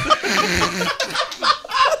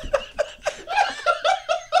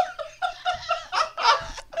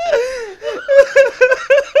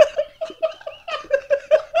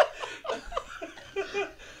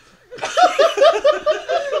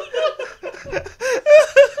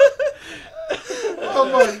 Oh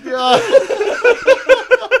my god.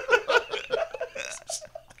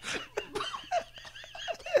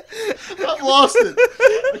 I've lost it.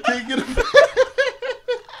 I can't get it.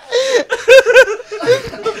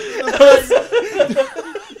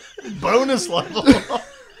 Bonus level.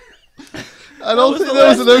 I don't think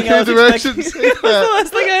that was an okay direction to say That was the that.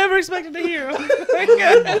 last thing I ever expected to hear.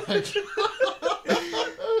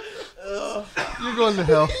 You're going to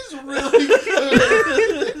hell. He's really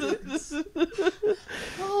good.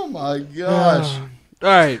 Oh my gosh. All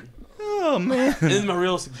right. Oh man. This is my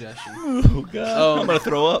real suggestion. Oh god. I'm gonna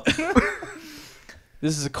throw up.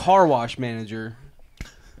 This is a car wash manager.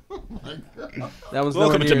 Oh my god. That was nowhere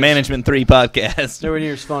Welcome near to Management 3 podcast. Nowhere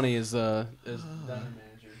near as funny as Diner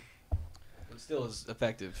Manager, but still as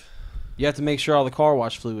effective. You have to make sure all the car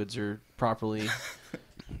wash fluids are properly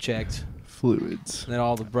checked, Fluids. and that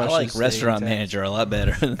all the I brushes. like stay Restaurant intact. Manager a lot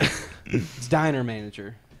better. It's Diner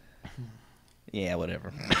Manager. Yeah,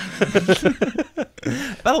 whatever.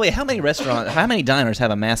 By the way, how many diners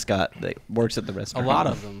have a mascot that works at the A restaurant? lot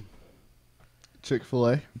of them.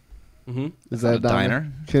 Chick-fil-A. Mm-hmm. Is that a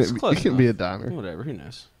diner? Can It's it, close it can be a enough. diner. Whatever. Who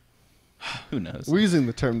knows? Who knows? We're using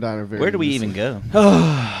the term diner very Where do we loosely. even go?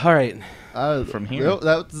 All right. From here? Well,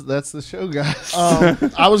 that's the show, guys.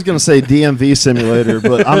 I was going to say DMV simulator,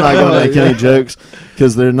 but I'm not going to make any jokes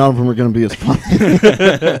because none of them are going to be as funny.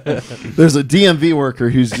 There's a DMV worker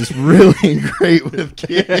who's just really great with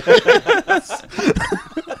kids.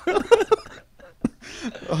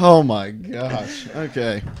 Oh my gosh.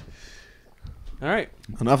 Okay. All right.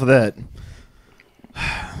 Enough of that.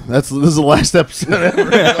 This is the last episode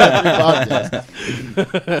ever. Podcast.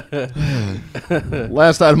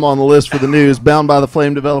 Last item on the list for the news: Bound by the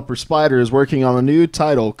Flame developer Spider is working on a new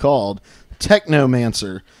title called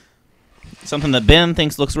Technomancer. Something that Ben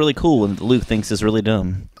thinks looks really cool and that Luke thinks is really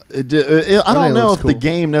dumb. I don't know if cool. the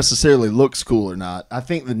game necessarily looks cool or not. I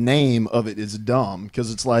think the name of it is dumb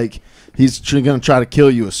because it's like he's going to try to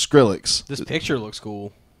kill you with Skrillex. This picture looks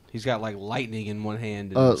cool. He's got like lightning in one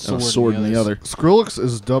hand and A sword in the other. Skrillex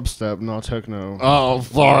is dubstep, not techno. Oh,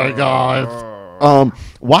 sorry, guys.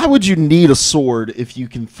 Why would you need a sword if you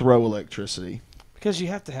can throw electricity? Because you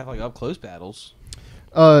have to have like up close battles.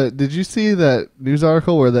 Did you see that news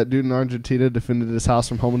article where that dude in Argentina defended his house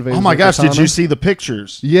from home invasion? Oh my with a gosh, did katana? you see the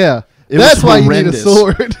pictures? Yeah. It That's was why you need a horrendous.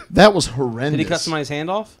 sword. That was horrendous. Did he cut somebody's hand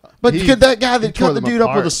off? But He- could that guy that tore cut the them dude up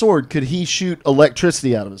with a apart. sword, could he shoot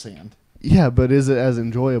electricity out of his hand? Yeah, but is it as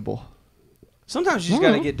enjoyable? Sometimes you just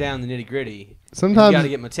got to get down the nitty gritty. Sometimes You got to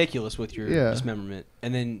get meticulous with your Yeah. dismemberment,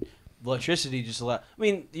 and then electricity just allow. I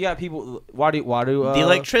mean, you got people. Why do The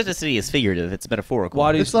electricity is figurative. It's metaphorical.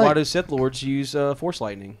 why It's like- do Sith Lords use force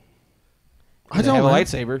lightning? I They don't have a know.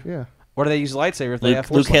 lightsaber. Yeah. Why do they use a lightsaber if they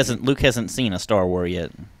have Luke, force lightning? Luke hasn't seen a Star War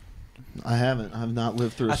yet. I haven't. I've not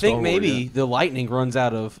lived through a I Star think War maybe yet. the lightning runs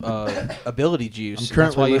out of ability juice. I'm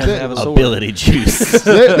That's why you have currently to have a sword. Ability juice.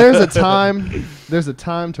 There's a time. There's a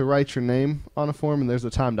time to write your name on a form, and there's a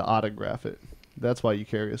time to autograph it. That's why you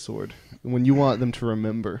carry a sword when you want them to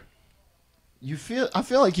remember. I feel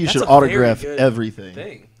like you That's should a very autograph good everything.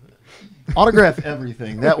 Thing. Autograph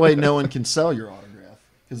everything. That way no one can sell your autograph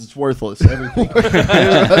because it's worthless. Everything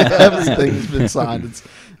has been signed.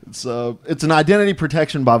 It's an identity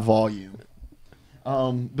protection by volume.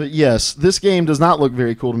 But yes, this game does not look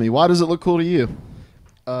very cool to me. Why does it look cool to you?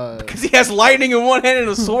 Because he has lightning in one hand and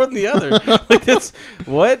a sword in the other. Like that's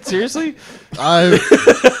what? Seriously? I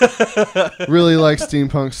really like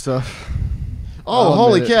steampunk stuff. Oh, I'll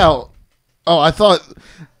holy admit it. cow! Oh, I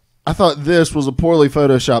thought this was a poorly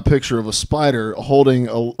photoshopped picture of a spider holding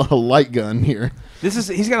a light gun here.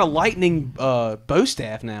 He's got a lightning bow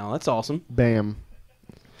staff now. That's awesome. Bam.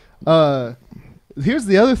 Here's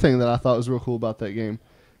the other thing that I thought was real cool about that game.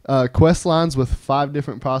 Quest lines with 5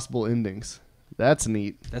 different possible endings. That's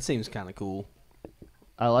neat. That seems kind of cool.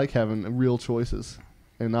 I like having real choices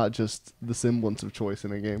and not just the semblance of choice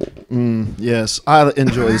in a game. Yes, I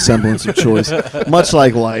enjoy the semblance of choice, much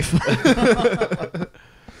like life.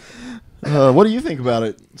 What do you think about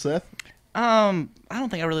it, Seth? I don't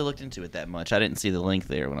think I really looked into it that much. I didn't see the link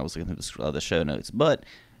there when I was looking through the show notes. But,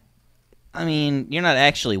 I mean, you're not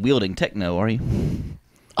actually wielding techno, are you?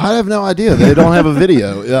 I have no idea. They don't have a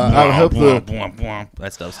video. I hope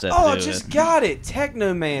That stuff's stuff. Oh, I to do just it. got it.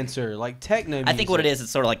 Technomancer. Like techno. I think what it is,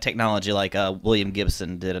 it's sort of like technology. Like William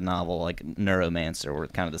Gibson did a novel like Neuromancer, or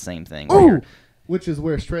kind of the same thing. where Oh, you're- which is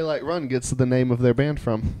where Straight Light Run gets the name of their band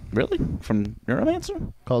from. Really? From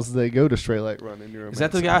Neuromancer? Because they go to Straight Light Run in Europe. Is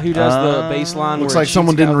that the guy who does the bass line? Looks where like it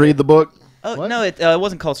someone shoots didn't out read the book. Oh What? no, it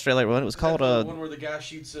wasn't called Straight Light Run. It was called one where the guy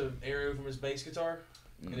shoots an arrow from his bass guitar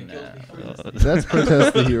and it kills me. That's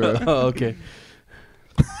Protest the Hero. Oh, okay.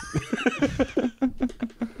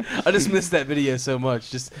 I just missed that video so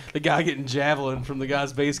much. Just the guy getting javelin from the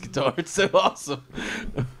guy's bass guitar. It's so awesome.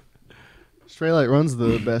 Straight Light Run's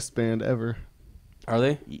the best band ever. Are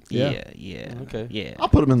they? Yeah. Okay. Yeah. I'll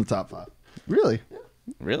put them in the top 5. Really?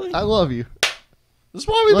 Really? I love you. That's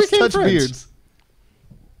why we Let's became touch friends. beards.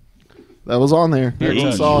 That was on there. Hey,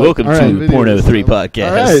 We saw it. welcome All to right. Porno 3 Podcast.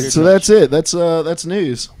 All right, so that's it. That's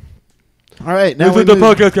news. All right, now we move,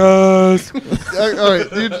 guys. All right,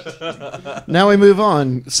 dude. now we move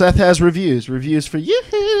on. Seth has reviews. Reviews for you.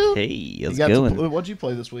 Hey, how's You it got going? what'd you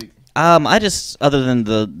play this week? I just, other than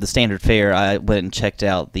the standard fare, I went and checked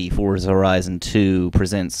out the Forza Horizon 2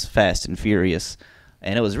 presents Fast and Furious,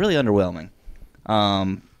 and it was really underwhelming.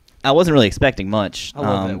 I wasn't really expecting much. I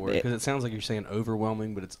love that word because it sounds like you're saying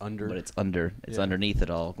overwhelming, but it's under. But it's underneath it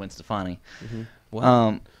all. Gwen Stefani.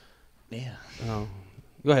 What? Yeah. Oh.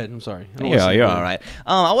 Go ahead. I'm sorry. I don't You're wanna say all words. right.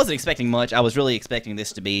 I wasn't expecting much. I was really expecting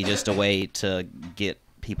this to be just a way to get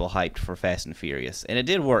people hyped for Fast and Furious, and it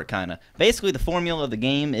did work kind of. Basically, the formula of the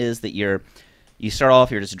game is that you start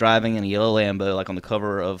off, you're just driving in a yellow Lambo, like on the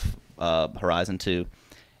cover of Horizon 2,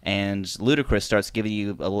 and Ludacris starts giving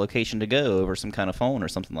you a location to go over some kind of phone or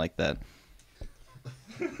something like that.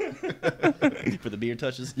 For the beard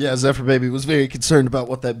touches. Yeah, Zephyr Baby was very concerned about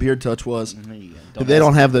what that beard touch was. There you go. They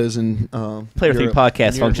don't have those in Player 3 Europe.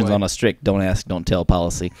 podcast in functions Uruguay. on a strict don't ask, don't tell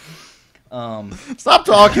policy. Stop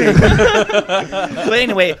talking. But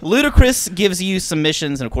anyway, Ludacris gives you some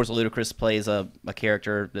missions, and of course, Ludacris plays a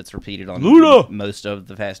character that's repeated on Luda! most of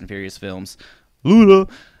the Fast and Furious films. Luda.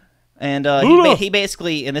 And he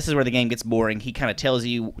basically, and this is where the game gets boring, he kind of tells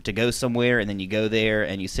you to go somewhere, and then you go there,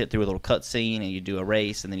 and you sit through a little cutscene, and you do a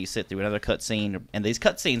race, and then you sit through another cutscene. And these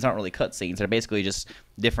cutscenes aren't really cutscenes. They're basically just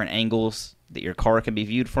different angles that your car can be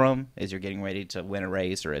viewed from as you're getting ready to win a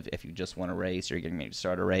race, or if you just won a race, or you're getting ready to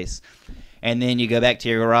start a race. And then you go back to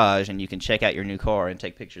your garage, and you can check out your new car and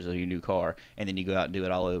take pictures of your new car, and then you go out and do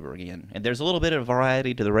it all over again. And there's a little bit of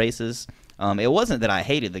variety to the races. It wasn't that I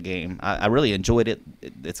hated the game. I really enjoyed it.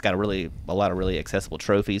 It's got a lot of really accessible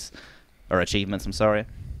trophies, or achievements, I'm sorry.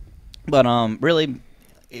 But really,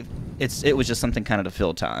 it was just something kind of to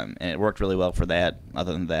fill time, and it worked really well for that.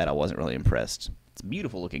 Other than that, I wasn't really impressed. It's a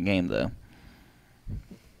beautiful looking game, though.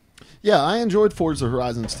 Yeah, I enjoyed Forza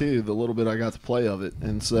Horizons too, the little bit I got to play of it.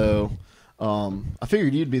 And so I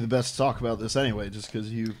figured you'd be the best to talk about this anyway, just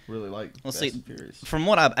because you really like Fast and Furious. From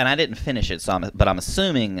what I didn't finish it, but I'm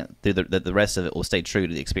assuming through that the rest of it will stay true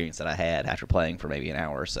to the experience that I had after playing for maybe an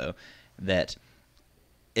hour or so, that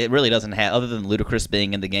it really doesn't have, other than Ludacris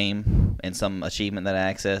being in the game and some achievement that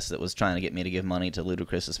I accessed that was trying to get me to give money to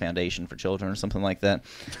Ludacris's Foundation for Children or something like that.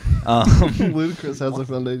 Ludacris has a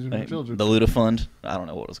foundation for children. The Luda Fund. I don't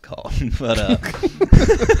know what it was called, but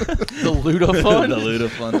The Luda Fund? The Luda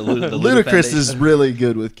Fund. The Luda Ludacris is really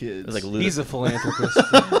good with kids. It's like Luda, He's a philanthropist.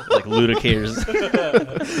 like Luda cares.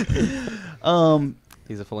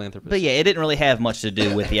 He's a philanthropist. But yeah, it didn't really have much to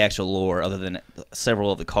do with the actual lore, other than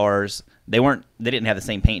several of the cars. They didn't have the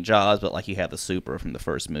same paint jobs, but like you have the Supra from the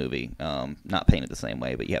first movie, not painted the same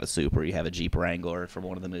way, but you have a Supra, you have a Jeep Wrangler from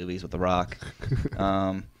one of the movies with The Rock.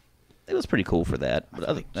 It was pretty cool for that.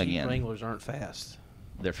 But Jeep Wranglers aren't fast.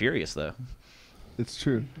 They're furious though. It's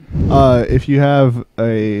true. If you have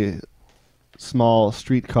a small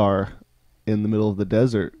street car in the middle of the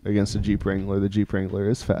desert against a Jeep Wrangler, the Jeep Wrangler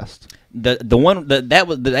is fast. The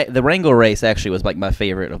Wrangler race actually was like my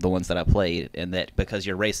favorite of the ones that I played, and that because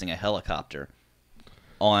you're racing a helicopter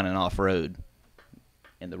on and off road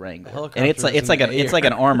in the Wrangler, and it's like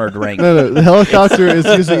an armored Wrangler. No, the helicopter is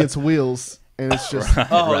using its wheels, and it's just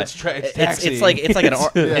Oh, right. it's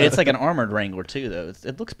like an armored Wrangler too, though.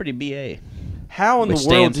 It looks pretty BA. How in Which the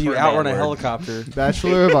world stands do you for outrun bad a word. helicopter?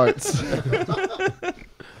 Bachelor of Arts.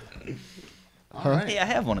 All right. Hey, I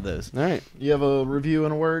have one of those. All right. You have a review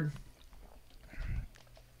in a word?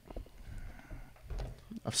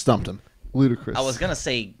 I've stumped him. Ludicrous. I was gonna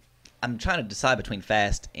say, I'm trying to decide between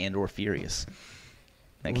Fast and or Furious.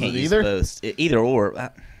 I Was can't it use either? both. Either or.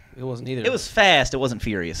 It wasn't either. It was fast. It wasn't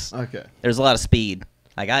furious. Okay. There's a lot of speed.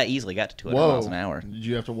 Like I easily got to 200 miles an hour. Did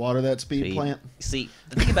you have to water that speed plant? See,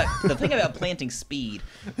 the thing about planting speed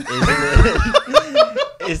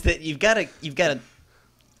is that you've got to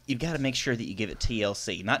make sure that you give it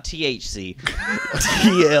TLC, not THC.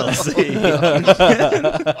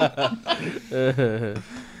 TLC.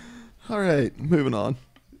 All right, moving on.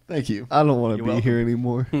 Thank you. I don't want to You're be welcome. here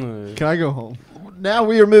anymore. Can I go home? Now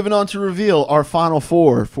we are moving on to reveal our final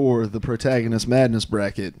four for the Protagonist Madness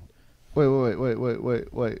bracket. Wait.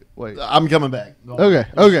 I'm coming back. Okay,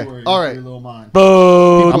 Don't okay, worry, all your right. little mind.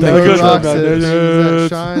 Boom! I'm The making sure rocks about that this.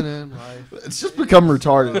 shining life. It's just become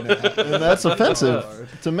retarded now, and that's offensive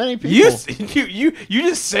to many people. You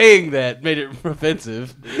just saying that made it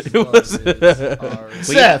offensive. It was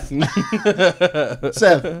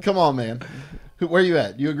Seth, come on, man. Where you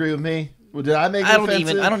at? You agree with me? Well, did I make it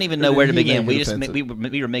offensive? I don't even or know did where to he begin. make We it just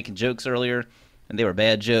offensive? we were making jokes earlier, and they were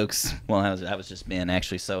bad jokes. Well, I was just Ben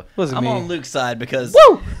actually. So Wasn't I'm me. on Luke's side because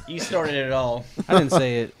you started it all I didn't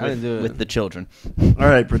say it. I didn't do it. with the children. All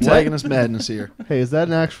right, Protagonist Madness here. Hey, is that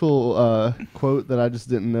an actual quote that I just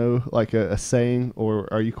didn't know, like a saying, or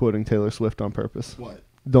are you quoting Taylor Swift on purpose? What?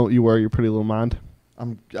 Don't you worry your pretty little mind.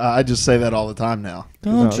 I just say that all the time now.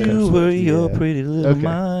 Don't Okay. you worry your Yeah. pretty little Okay.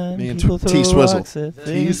 mind. Me and People T-Swizzle. throw rocks at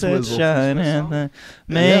things that T-Swizzle. shine and that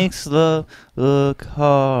makes love look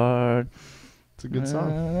hard. It's a good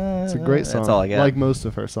song. It's a great song. That's all I got. Like most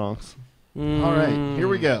of her songs. All right, here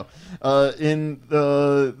we go. In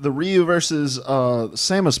the Ryu versus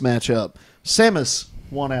Samus matchup, Samus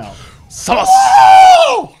won out.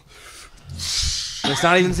 It's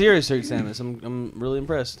not even serious, Rick Samus. I'm really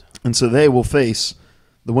impressed. And so they will face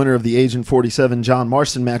the winner of the Agent 47 John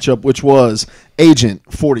Marston matchup, which was Agent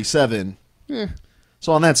 47.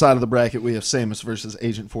 So on that side of the bracket, we have Samus versus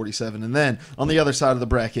Agent 47. And then on the other side of the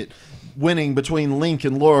bracket, winning between Link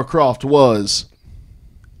and Lara Croft was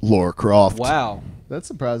Lara Croft. Wow. That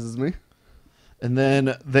surprises me. And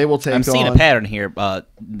then they will take I'm seeing on... a pattern here.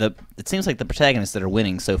 It seems like the protagonists that are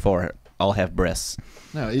winning so far all have breasts.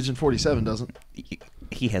 No, Agent 47 doesn't.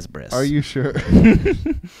 He has breasts. Are you sure?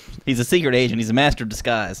 He's a secret agent. He's a master of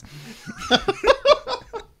disguise.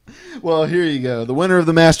 Well, here you go. The winner of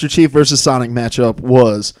the Master Chief versus Sonic matchup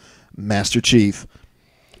was Master Chief.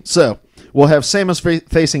 So we'll have Samus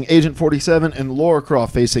facing Agent 47 and Lara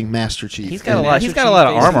Croft facing Master Chief. He's got a And lot. He's got a lot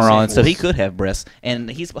of Chief armor faces on, so he Samus. could have breasts. And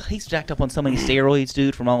he's jacked up on so many steroids,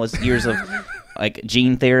 dude, from all his years of like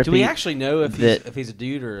gene therapy. Do we actually know if he's a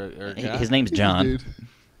dude or a guy? His name's John. Dude.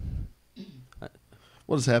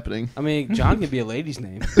 What is happening? I mean, John could be a lady's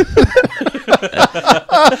name.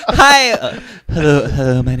 Hi,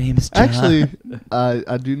 hello, my name is John. Actually,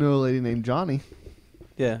 I do know a lady named Johnny,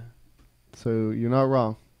 Yeah, so you're not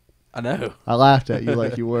wrong. I know. I laughed at you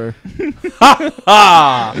like you were. Who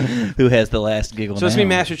has the last giggle? So it's now? gonna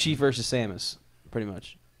be Master Chief versus Samus, pretty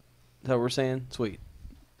much. Is that what we're saying? Sweet.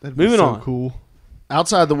 That'd be Moving so on. Cool.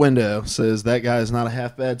 Outside the window says that guy is not a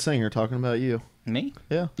half bad singer. Talking about you. Me?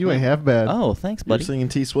 Yeah. You ain't half bad. Oh, thanks, You're buddy. singing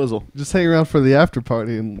T Swizzle. Just hang around for the after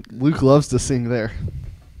party, and Luke loves to sing there.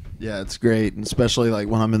 Yeah, it's great, and especially like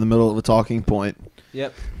when I'm in the middle of a talking point,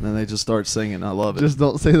 Yep. and then they just start singing. I love it. Just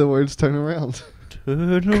don't say the words "turn around."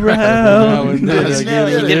 Turn No, around. no, You no,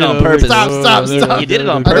 did it no, on purpose. Stop. You did it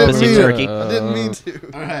on I didn't purpose, you mean turkey. it. I didn't mean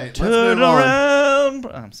to. All right, let's Turn move on. around.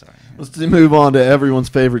 I'm sorry. Let's move on to everyone's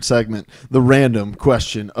favorite segment, the random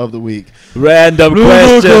question of the week. Random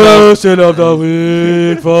Question of the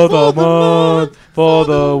week for the month for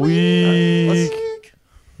the week.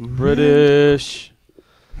 British.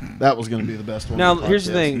 That was going to be the best one. Now of the here's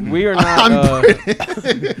the podcast. thing: we are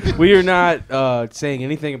not we are not saying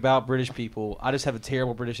anything about British people. I just have a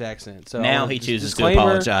terrible British accent. So Now I'll he just chooses to disclaimer,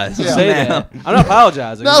 apologize. just say that. I'm not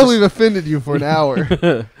apologizing. Now I'm we've offended you for an hour.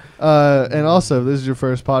 And also, this is your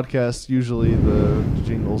first podcast. Usually, the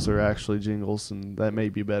jingles are actually jingles, and that may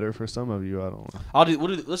be better for some of you. I don't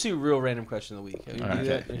know. let's do a real random question of the week. Can we do Okay,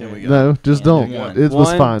 that? here we go. No, just Yeah, don't. one. It was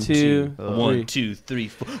One, fine. two, One, 2, 3,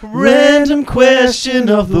 4. Random question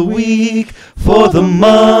of the week for the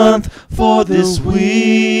month for this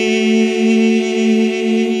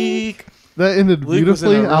week. That ended Luke was in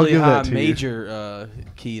beautifully. a I'll really give high that to you. major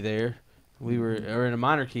key there. We were or in a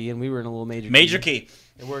minor key, and we were in a little major. Major key.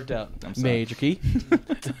 It worked out. I'm sorry. Major key.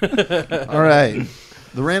 All right,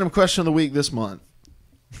 the random question of the week this month.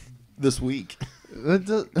 This week.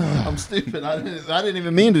 I'm stupid. I didn't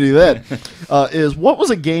even mean to do that. Is what was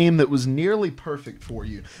a game that was nearly perfect for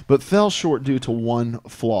you but fell short due to one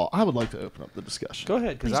flaw? I would like to open up the discussion. Go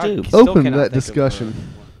ahead, because Please I do. still Open cannot that think of, discussion.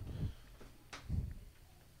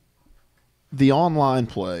 The online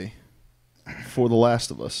play for The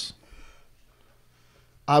Last of Us.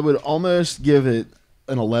 I would almost give it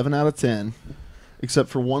an 11 out of 10, except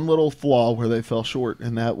for one little flaw where they fell short,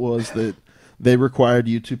 and that was that they required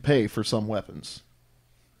you to pay for some weapons.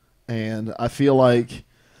 And I feel like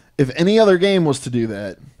if any other game was to do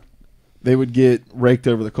that, they would get raked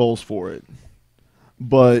over the coals for it.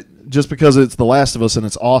 But just because it's The Last of Us and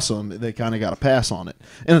it's awesome, they kind of got to pass on it.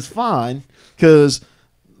 And it's fine, because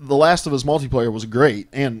The Last of Us multiplayer was great,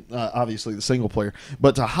 and obviously the single player.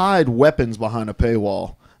 But to hide weapons behind a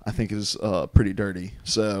paywall, I think is pretty dirty.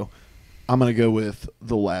 So I'm going to go with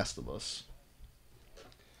The Last of Us.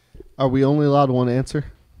 Are we only allowed one answer?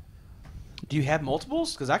 Do you have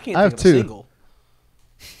multiples? Because I can't I think have of two. a single.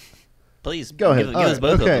 Please Go ahead. Give us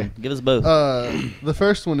both Okay. of them. Give us both. The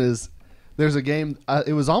first one is there's a game.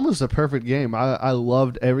 It was almost a perfect game. I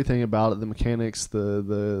loved everything about it, the mechanics,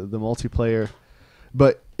 the multiplayer.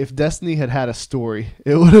 But if Destiny had had a story,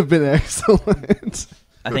 it would have been excellent.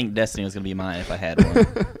 I think Destiny was going to be mine if I had one.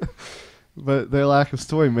 But their lack of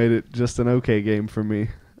story made it just an okay game for me.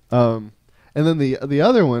 And then the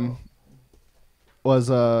other one was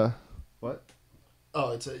what?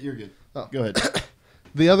 Oh, you're good. Oh. Go ahead.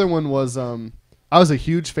 The other one was I was a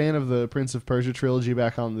huge fan of the Prince of Persia trilogy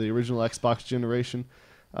back on the original Xbox generation.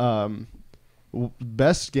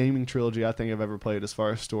 Best gaming trilogy I think I've ever played as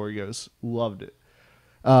far as story goes. Loved it.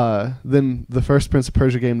 Then the first Prince of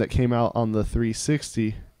Persia game that came out on the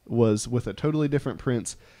 360 was with a totally different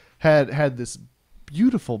prince. Had this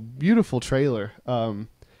beautiful trailer. And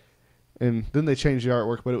then they changed the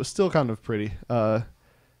artwork, but it was still kind of pretty.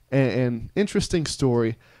 And interesting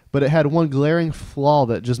story, but it had one glaring flaw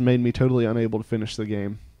that just made me totally unable to finish the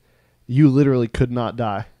game. You literally could not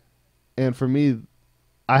die. And for me,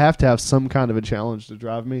 I have to have some kind of a challenge to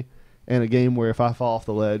drive me. And a game where if I fall off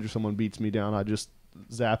the ledge or someone beats me down, I just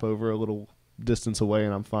zap over a little distance away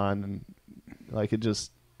and I'm fine. And like it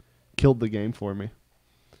just killed the game for me.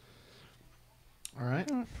 All right.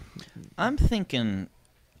 I'm thinking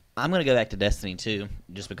I'm going to go back to Destiny 2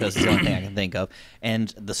 just because it's the only thing I can think of. And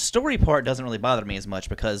the story part doesn't really bother me as much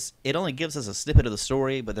because it only gives us a snippet of the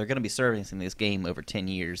story, but they're going to be servicing this game over 10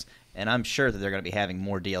 years. And I'm sure that they're going to be having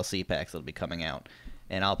more DLC packs that will be coming out.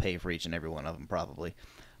 And I'll pay for each and every one of them probably.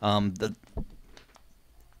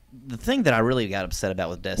 the thing that I really got upset about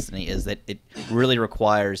with Destiny is that it really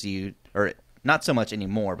requires you, or not so much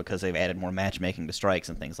anymore because they've added more matchmaking to strikes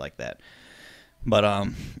and things like that. But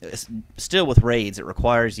still with raids, it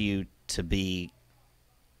requires you to be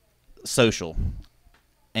social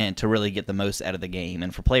and to really get the most out of the game.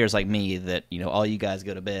 And for players like me that, all you guys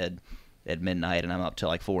go to bed at midnight and I'm up till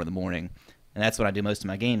like 4 in the morning, and that's when I do most of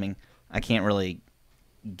my gaming, I can't really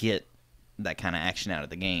get that kind of action out of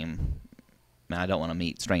the game. I don't want to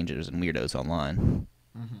meet strangers and weirdos online.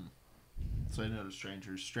 Mm-hmm. Say no to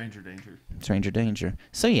strangers. Stranger danger. Stranger danger.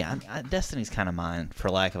 So yeah, Destiny's kind of mine, for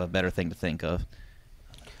lack of a better thing to think of.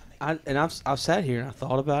 I've sat here and I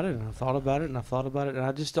thought about it and I thought about it and I thought about it and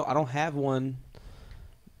I just don't have one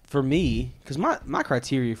for me, because my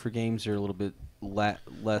criteria for games are a little bit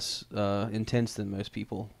less intense than most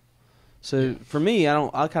people. So for me, I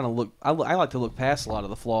like to look past a lot of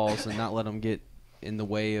the flaws and not let them get in the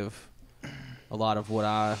way of a lot of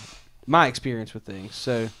my experience with things.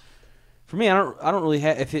 So for me, I don't really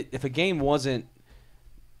have, if a game wasn't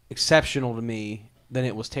exceptional to me, then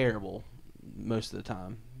it was terrible most of the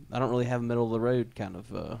time. I don't really have a middle of the road kind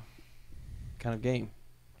of game.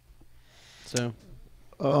 So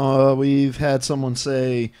we've had someone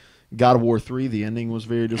say God of War 3, the ending was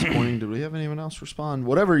very disappointing. Did we have anyone else respond?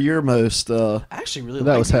 Whatever your most... I actually really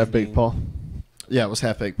that like was the Half-Baked ending. Paul. Yeah, it was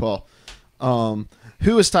Half-Baked Paul.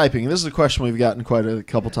 Who is typing? This is a question we've gotten quite a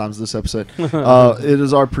couple times this episode. It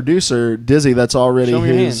is our producer, Dizzy, that's already Show me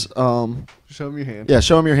your his... Show him your hand. yeah,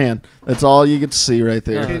 show him your hand. That's all you get to see right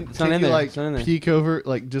there. Yeah. Can, It's not can in you there. like It's not in there. peek over,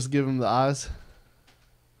 like just give him the eyes?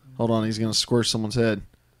 Hold on, he's going to squish someone's head.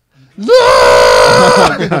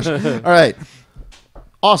 Oh, gosh. All right.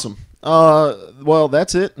 Awesome. Well,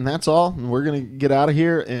 that's it, and that's all. And we're going to get out of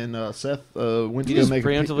here. And Seth went to You go just make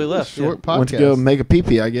preemptively left. Short yeah. went to go podcast. make a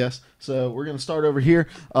pee-pee, I guess. So we're going to start over here.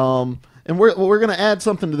 And we're going to add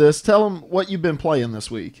something to this. Tell them what you've been playing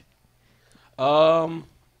this week.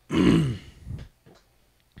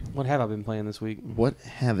 What have I been playing this week? What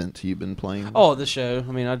haven't you been playing? Oh, the show.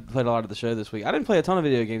 I mean, I played a lot of the show this week. I didn't play a ton of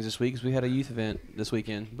video games this week because we had a youth event this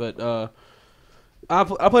weekend. But I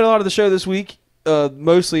played a lot of the show this week.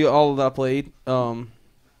 Mostly all that I played. My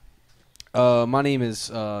name is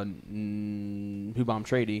Hubom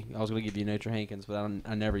Trady. I was going to give you Notre Hankins, but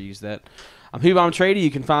I never use that. I'm Hubom Trady.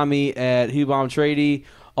 You can find me at Hubom Trady,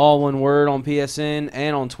 all one word, on PSN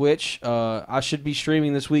and on Twitch. I should be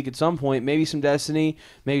streaming this week at some point. Maybe some Destiny,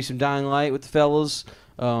 maybe some Dying Light with the fellas.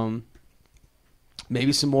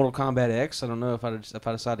 Maybe some Mortal Kombat X. I don't know if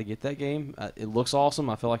I decide to get that game. It looks awesome.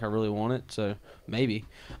 I feel like I really want it, so maybe.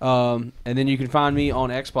 And then you can find me on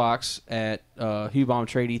Xbox at Hubom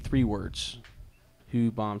Trady, 3 words.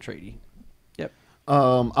 Hubom Trady. Yep.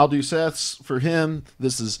 I'll do Seth's for him.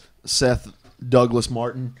 This is Seth Douglas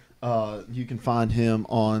Martin. You can find him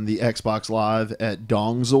on the Xbox Live at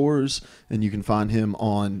Dongzors, and you can find him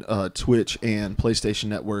on Twitch and PlayStation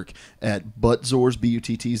Network at Buttzors,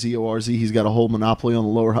 Buttzorz. He's got a whole monopoly on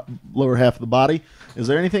the lower half of the body. Is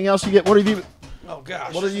there anything else you get? What have you? Oh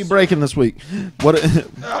gosh. What are you breaking this week? What?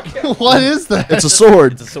 What is that? It's a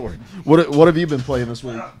sword. It's a sword. What have you been playing this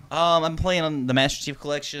week? I'm playing on the Master Chief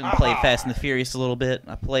Collection. Played Fast and the Furious a little bit.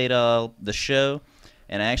 I played the show.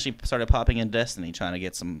 And I actually started popping in Destiny, trying to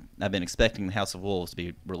get some... I've been expecting the House of Wolves to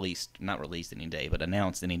be not released any day, but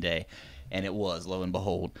announced any day. And it was, lo and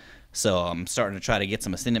behold. So I'm starting to try to get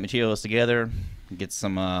some Ascendant materials together, get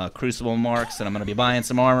some Crucible marks, and I'm going to be buying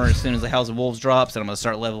some armor as soon as the House of Wolves drops, and I'm going to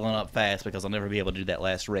start leveling up fast because I'll never be able to do that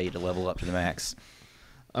last raid to level up to the max.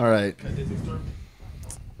 All right.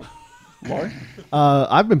 Laurie?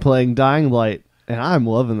 I've been playing Dying Light, and I'm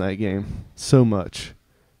loving that game so much.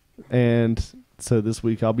 And so this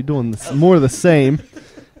week I'll be doing more of the same.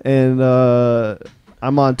 And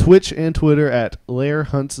I'm on Twitch and Twitter at Lair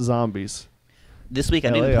Hunts Zombies. This week I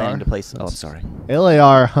do be planning to play... Oh, I'm sorry.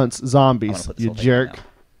 LAR Hunts I wanna Zombies, put this you whole thing right jerk.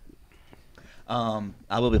 now.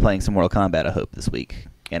 I will be playing some Mortal Kombat, I hope, this week.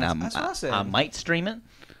 And That's what I said. I might stream it.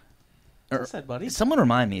 What's that, buddy? Someone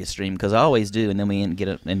remind me to stream, because I always do, and then we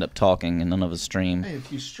end up talking, and none of us stream. Hey, if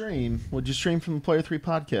you stream, would you stream from the Player 3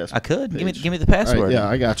 podcast? I could. Give page? me the All password. right, yeah,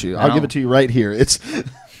 I got you. And I'll give it to you right here. It's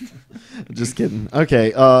just kidding.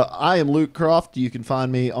 Okay, I am Luke Croft. You can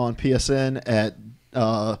find me on PSN at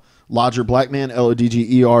Lodger Blackman,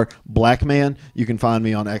 Lodger Blackman. You can find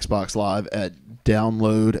me on Xbox Live at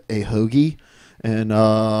Download a Hoagie. And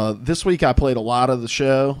this week I played a lot of the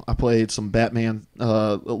show. I played some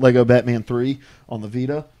Lego Batman 3 on the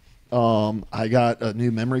Vita. I got a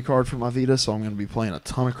new memory card for my Vita, so I'm going to be playing a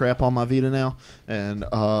ton of crap on my Vita now. And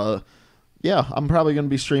yeah, I'm probably going to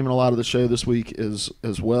be streaming a lot of the show this week as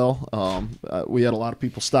well. We had a lot of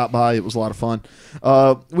people stop by. It was a lot of fun.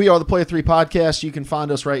 We are the Player 3 Podcast. You can find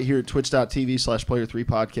us right here at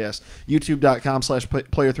twitch.tv/Player3Podcast,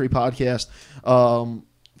 youtube.com/Player3Podcast,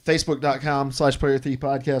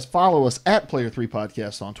 Facebook.com/Player3Podcast. Follow us at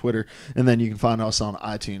Player3Podcast on Twitter. And then you can find us on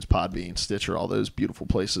iTunes, Podbean, Stitcher, all those beautiful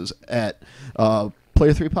places at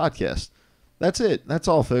Player 3 Podcast. That's it. That's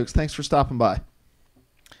all, folks. Thanks for stopping by.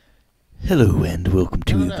 Hello and welcome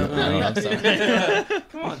to the. I'm sorry.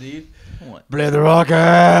 Come on, dude. What? Play the rock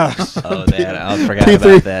ass. Oh, that I forgot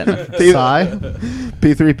P3. about that. Sigh.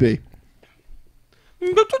 P3P.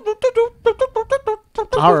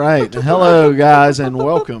 All right. Hello, guys, and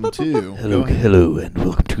welcome to. Hello, and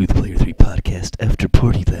welcome to the Player 3 Podcast After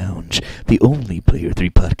Party Lounge, the only Player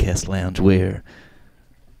 3 podcast lounge where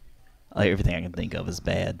everything I can think of is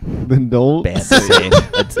bad. Then don't. Bad to say.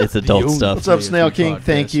 It's adult stuff. What's up, Snail King?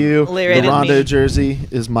 Thank you. Larry, I The didn't Rondo mean- jersey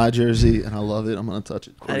is my jersey, and I love it. I'm going to touch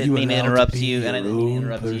it. I didn't mean to interrupt you, and I didn't mean to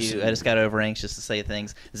interrupt you. I just got over anxious to say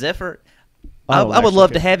things. Zephyr, I would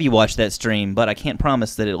love to have you watch that stream, but I can't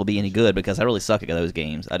promise that it'll be any good because I really suck at those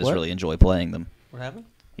games. I just What? really enjoy playing them. What happened?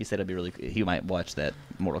 He said he might watch that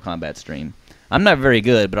Mortal Kombat stream. I'm not very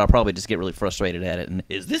good, but I'll probably just get really frustrated at it. And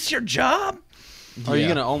is this your job? Are you Yeah.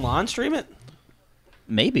 gonna online stream it?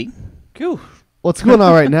 Maybe. Cool. What's going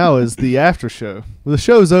on right now is the after show. Well, the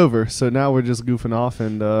show's over, so now we're just goofing off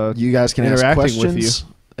and You guys can ask interacting with questions,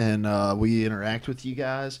 and we interact with you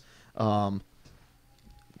guys.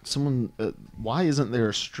 Someone, why isn't there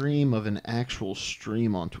a stream of an actual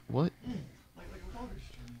stream on what?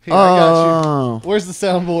 Here, I got Oh. you. Where's the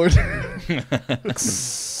soundboard?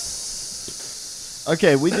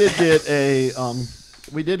 Okay, we did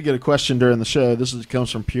get a question during the show.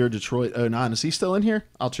 Comes from Pure Detroit 09. Is he still in here?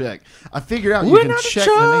 I'll check. I figured out you We're can not check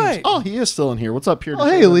the names. Detroit. Oh, he is still in here. What's up, Pure Oh,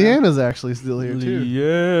 Detroit? hey, 09? Leanna's actually still here too.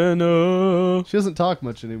 Leanna. She doesn't talk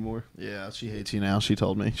much anymore. Yeah, she hates you now. She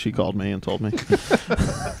told me. She called me and told me.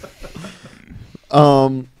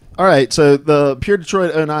 All right, so the Pure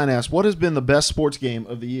Detroit 09 asks, what has been the best sports game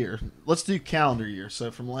of the year? Let's do calendar year,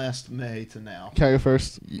 so from last May to now. Can I go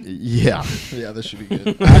first? Yeah, this should be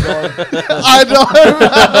good. I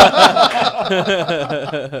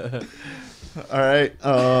don't. All right,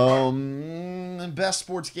 best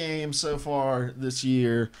sports game so far this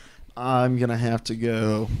year, I'm going to have to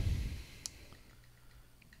go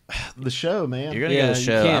the show, man. You're gonna Yeah, go the you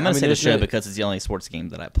show. can't- I'm gonna I mean, say the there's show no- because it's the only sports game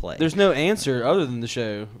that I play. There's no answer other than the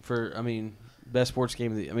show for. I mean, best sports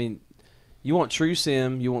game of the. I mean, you want true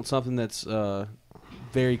sim. You want something that's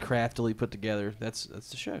very craftily put together. That's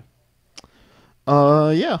the show.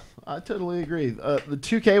 Yeah, I totally agree. The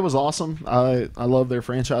 2K was awesome. I love their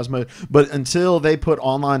franchise mode, but until they put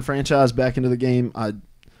online franchise back into the game,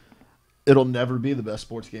 it'll never be the best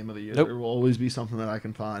sports game of the year. Nope. There will always be something that I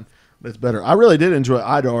can find that's better. I really did enjoy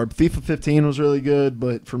IDARB. FIFA 15 was really good,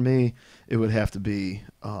 but for me, it would have to be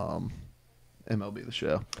MLB The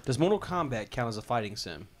Show. Does Mortal Kombat count as a fighting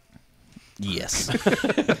sim? yes,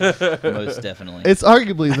 most definitely. It's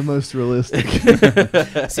arguably the most realistic.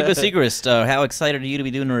 Secret, how excited are you to be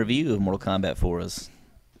doing a review of Mortal Kombat for us?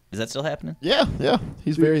 Is that still happening? Yeah,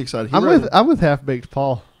 he's very excited. I'm with Half Baked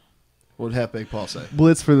Paul. What would Half Baked Paul say?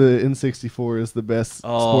 Blitz for the N64 is the best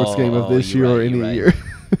sports game of this year you're or right, any you're right. year.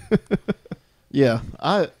 Yeah,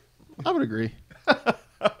 I would agree.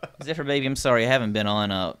 Zephyr baby, I'm sorry I haven't been on.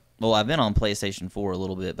 Well, I've been on PlayStation 4 a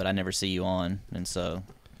little bit, but I never see you on, and so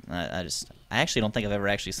I actually don't think I've ever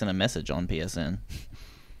actually sent a message on PSN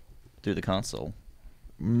through the console.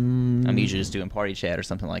 I'm usually just doing party chat or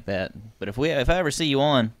something like that. But if I ever see you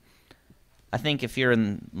on, I think if you're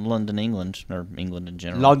in London, England, or England in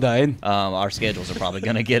general, London. our schedules are probably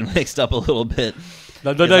going to get mixed up a little bit.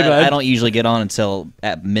 'Cause London. I don't usually get on until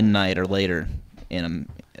at midnight or later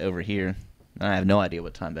over here. I have no idea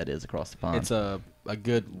what time that is across the pond. It's a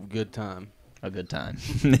good time. a good time.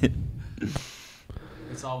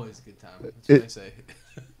 It's always a good time. That's what what they they say.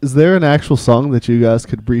 Is there an actual song that you guys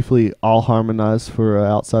could briefly all harmonize for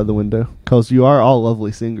Outside the Window? Because you are all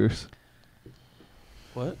lovely singers.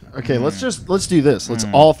 What? Okay, let's do this. Let's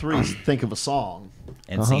all three think of a song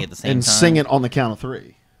And sing at the same and time. sing it on the count of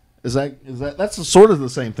three. Is that's sort of the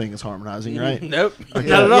same thing as harmonizing, right? Nope. Okay.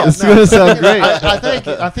 Not at all. Yeah, It's gonna sound great.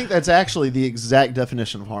 I think that's actually the exact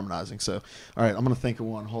definition of harmonizing. So, all right, I'm gonna think of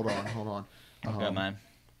one. Hold on. I've got mine.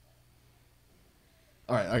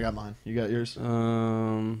 All right, I got mine. You got yours?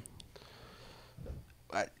 Are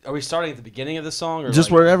we starting at the beginning of the song, or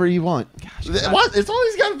Just like, wherever you want. What? It's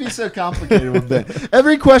always got to be so complicated with Ben.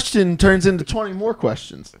 Every question turns into 20 more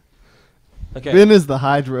questions. Okay. Ben is the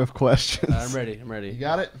Hydra of questions. I'm ready. I'm ready. You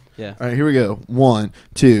got it? Yeah. All right, here we go. 1,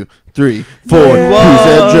 2, 3, 4. Who's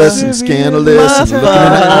that dressing scandalous and looking in the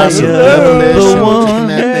eyes of devilish and looking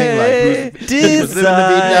that thing like who's living the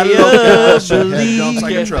beat down low, head jumps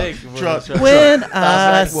like a truck. When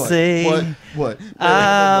I say what?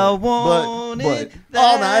 I want it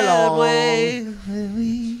all night long.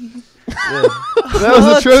 That was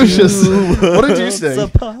atrocious. What did you say?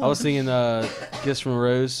 I was singing "Kiss from a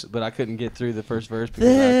Rose," but I couldn't get through the first verse because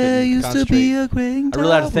There I couldn't used to be concentrate. a great I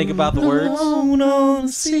really had to think about the words. on the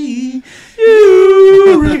sea.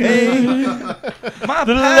 You remain my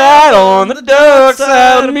The light on the dark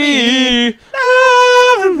side of me.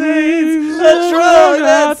 a drug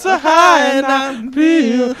that's so high and I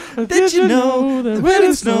feel. Did you know that when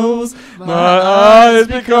it snows, My eyes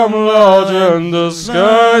become larger and the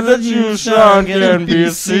sky that you shine can be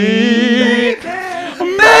seen.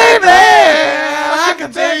 Baby, I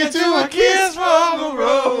can take you to a kiss from a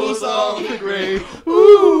rose on the grave.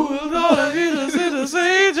 Ooh, all I need is a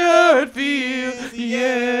stranger and feel the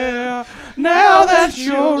air. Now that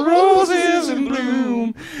your rose is in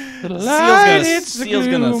bloom, the light hits the Seal's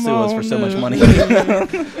gonna gloom sue us for on so much the- money. The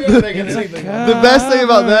best thing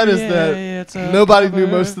about that is that nobody knew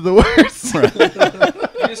most of the words.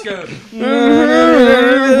 You just go.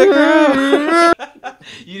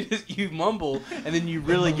 you mumble and then you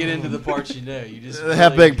really get into the parts you know. You just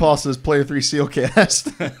Half Baked Paul says Player 3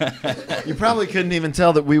 Sealcast. You probably couldn't even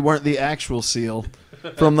tell that we weren't the actual Seal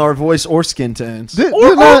from our voice or skin tones. Was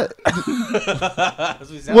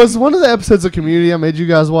one of the episodes of Community I made you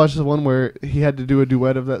guys watch the one where he had to do a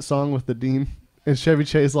duet of that song with the Dean? And Chevy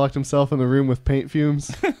Chase locked himself in the room with paint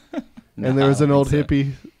fumes? And there was an old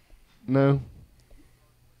hippie. No.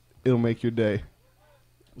 It'll make your day.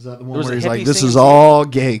 Is that the There one was where a he's like, hippie "This is singing all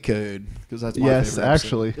gay code"? Because that's my Yes, favorite episode.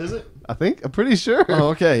 actually. Is it? I think. I'm pretty sure. Oh,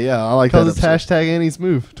 okay, yeah, I like that. Because it's episode. hashtag Annie's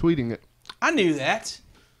move. Tweeting it. I knew that.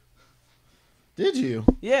 Did you?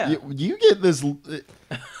 Yeah. You get this.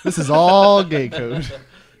 This is all gay code.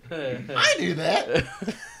 I knew that.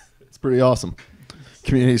 It's pretty awesome.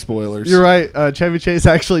 Community spoilers. You're right. Chevy Chase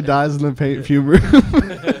actually dies in the paint fume room.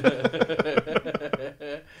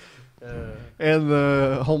 And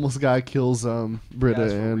the homeless guy kills Britta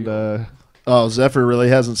and Oh, Zephyr really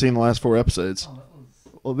hasn't seen the last 4 episodes.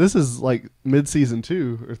 well, this is like mid-season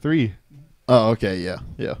 2 or 3. Oh, okay, yeah,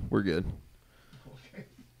 we're good.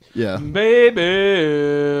 Yeah,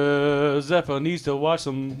 Baby, Zephyr needs to watch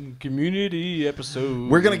some Community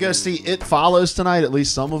episodes. we're gonna go see It Follows tonight. At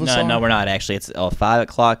least some of us. No, are. no, we're not actually. It's 5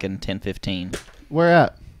 o'clock and 10:15. Where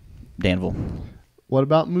at? Danville. What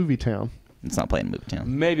about Movie Town? It's not playing Movie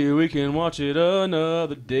Town. Maybe we can watch it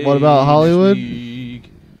another day. What about Hollywood? this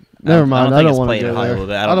week. Never mind. I think don't it's want to playing go in there. Hollywood.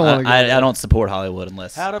 I don't want to go I there. don't support Hollywood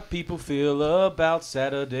unless. How do people feel about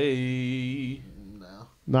Saturday?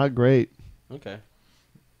 Not great. Okay.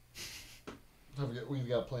 We've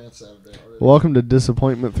got plans Saturday already. Welcome to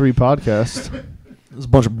Disappointment 3 podcast. It's a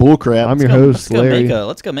bunch of bullcrap. I'm your Let's host, go Larry.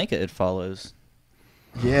 let's go make it. It follows.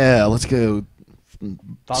 Yeah, let's go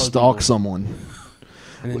Follow stalk people. someone.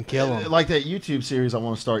 And then kill them. Like that YouTube series I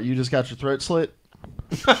want to start. You just got your throat slit.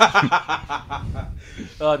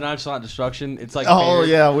 Nonchalant destruction. It's like Oh paired.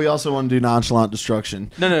 yeah, we also want to do nonchalant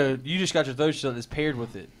destruction. No, you just got your throat shut. It's paired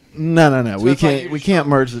with it. No. So We it's like can't. you're We just can't trying to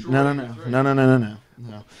merge it. destroy No. your throat.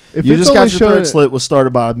 If You it's just only got your showing throat it- slit was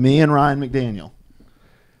started by me and Ryan McDaniel.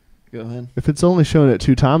 Go ahead. If it's only shown it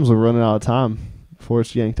 2 times, we're running out of time before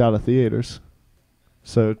it's yanked out of theaters.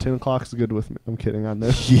 So 10 o'clock is good with me. I'm kidding. I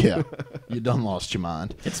know. Yeah, you done lost your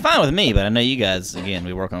mind. It's fine with me, but I know you guys. Again,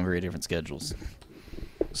 we work on very different schedules.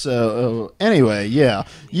 So anyway, yeah,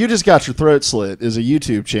 You Just Got Your Throat Slit is a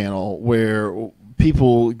YouTube channel where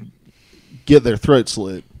people get their throat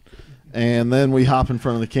slit, and then we hop in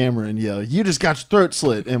front of the camera and yell, "You just got your throat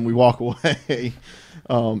slit," and we walk away.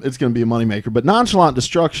 It's going to be a moneymaker. But Nonchalant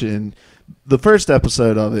Destruction, the first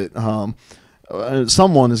episode of it,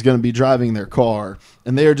 someone is going to be driving their car,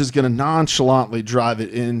 and they are just going to nonchalantly drive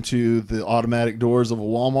it into the automatic doors of a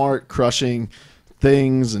Walmart, crushing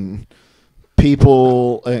things and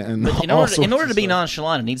people and But in all order sorts to of be stuff.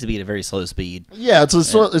 nonchalant, it needs to be at a very slow speed. Yeah, it's a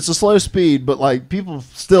slow speed, but like people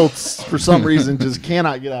still for some reason just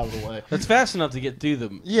cannot get out of the way. It's fast enough to get through the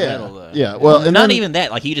metal, though. Yeah. Well, and Not then- even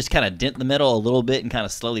that. Like you just kind of dent the metal a little bit and kind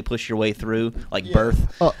of slowly push your way through, like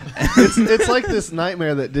birth. Oh, it's like this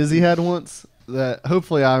nightmare that Dizzy had once. That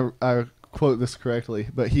hopefully I quote this correctly,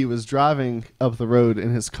 but he was driving up the road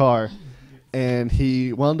in his car, and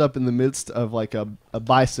he wound up in the midst of like a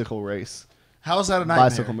bicycle race. How is that a nightmare?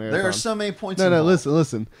 Bicycle There are marathon. so many points. No, involved.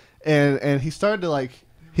 listen. And he started to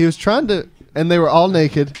he was trying to, and they were all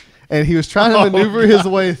naked, and he was trying to maneuver his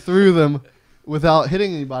way through them without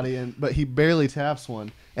hitting anybody, but he barely taps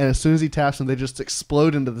one. And as soon as he taps them, they just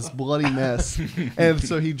explode into this bloody mess. And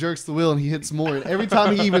so he jerks the wheel and he hits more. And every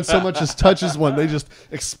time he even so much as touches one, they just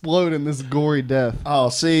explode in this gory death. Oh,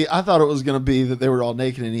 see, I thought it was going to be that they were all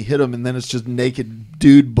naked and he hit them, and then it's just naked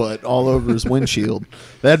dude butt all over his windshield.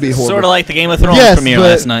 That'd be horrible. Sort of like the Game of Thrones Yes, premiere but,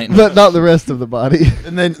 last night. but not the rest of the body.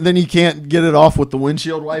 And then you can't get it off with the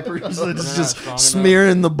windshield wipers. It's just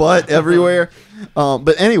smearing the butt everywhere.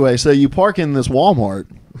 But anyway, so you park in this Walmart.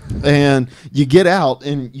 And you get out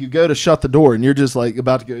and you go to shut the door and you're just like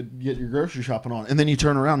about to go get your grocery shopping on. And then you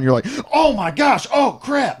turn around and you're like, oh my gosh, oh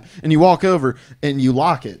crap. And you walk over and you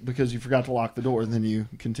lock it because you forgot to lock the door. And then you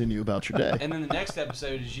continue about your day. And then the next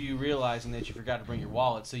episode is you realizing that you forgot to bring your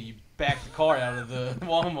wallet, so you back the car out of the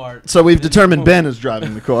Walmart. So we've determined Ben is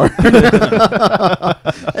driving the car.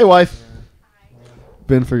 Hey, wife.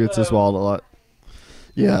 Ben forgets his wallet a lot.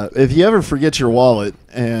 Yeah, if you ever forget your wallet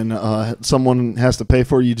and someone has to pay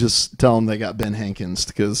for it, you just tell them they got Ben Hankins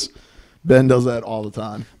because Ben does that all the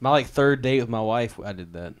time. My third date with my wife, I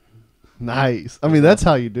did that. Nice. I mean, that's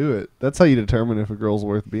how you do it. That's how you determine if a girl's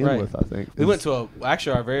worth being Right. with, I think. We went to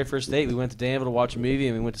actually our very first date. We went to Danville to watch a movie,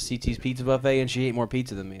 and we went to CT's Pizza Buffet, and she ate more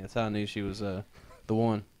pizza than me. That's how I knew she was the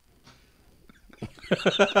one.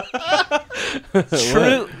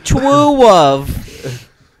 True love.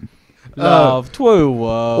 Love, true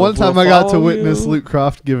love. One time will I got to follow witness you. Luke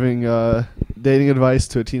Croft giving dating advice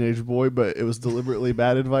to a teenage boy, but it was deliberately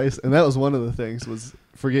bad advice. And that was one of the things was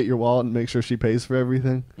forget your wallet and make sure she pays for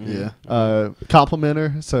everything. Yeah. Compliment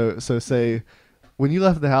her. So say, when you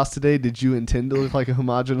left the house today, did you intend to look like a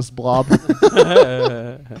homogeneous blob?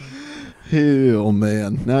 Oh,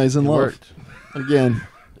 man. Now he's in It love. worked. Again.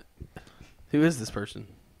 Who is this person?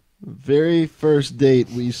 Very first date,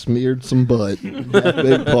 we smeared some butt.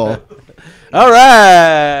 Big Paul. All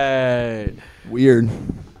right. Weird.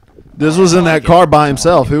 This was in that car by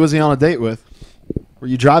himself. Who was he on a date with? Were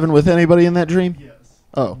you driving with anybody in that dream? Yes.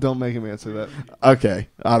 Oh, Don't make him answer that. okay.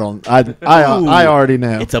 I already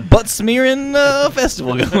know. It's a butt smearing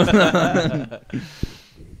festival going on.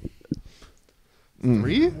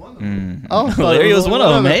 3? Mm. Oh, I thought Larry it was one of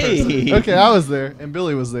them. other Hey. person. Okay, I was there, and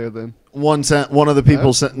Billy was there then. One of the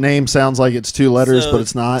people's name sounds like it's 2 letters, but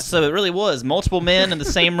it's not. So it really was multiple men in the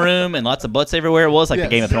same room and lots of butts everywhere. It was like the Yes.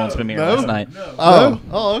 Game of Thrones premiere No. last night. Oh,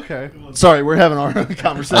 Oh, okay. sorry. We're having our own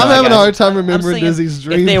conversation. I'm having a guys. hard time I'm remembering saying Dizzy's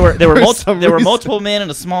dream. If there were for some there were reason. multiple men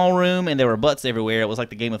in a small room and there were butts everywhere. It was like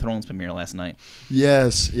the Game of Thrones premiere last night.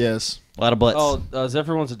 Yes. A lot of butts. Oh,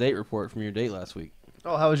 Zephyr wants a date report from your date last week.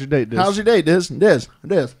 Oh, how was your date, Diz? How's your date, Diz? Diz.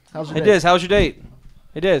 How's your Hey, date? Diz, how was your date?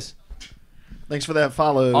 Hey, Diz. Thanks for that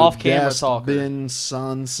follow. Off-camera Gas talker. Ben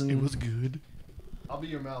Sonson. It was good. I'll be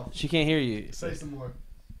your mouth. She can't hear you. Say some more.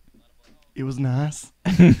 It was nice.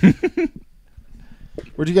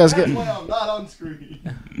 Where'd you guys get? I'm not on screen.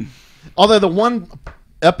 Although the one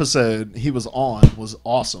episode he was on was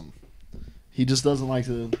awesome. He just doesn't like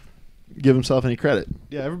to give himself any credit.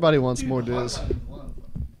 Yeah, everybody wants more Diz.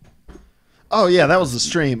 Oh yeah, that was the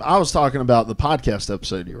stream. I was talking about the podcast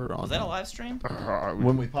episode you were on. was that a live stream?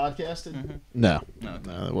 When we podcasted? Mhm. No, No.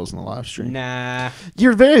 no, it wasn't a live stream. Nah.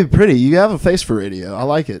 You're very pretty. You have a face for radio. I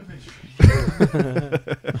like it.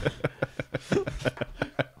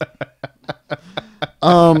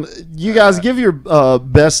 You guys give your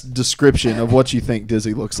best description of what you think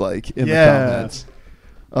Dizzy looks like in the comments.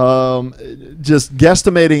 Just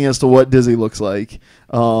guesstimating as to what Dizzy looks like.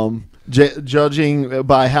 Judging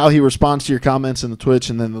by how he responds to your comments in the Twitch,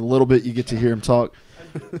 and then the little bit you get to hear him talk.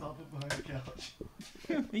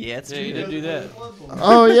 Yeah, it's Yeah, true. you didn't do that.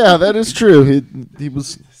 Oh yeah, that is true. He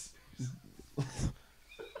was.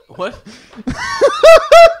 What?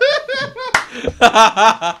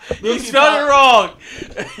 You spelled it wrong.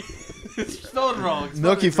 You spelled it wrong.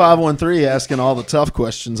 Milky513 asking all the tough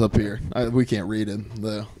questions up here. We can't read it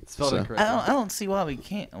though. Spelled so. it correctly. I don't see why we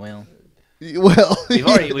can't. Well, Well,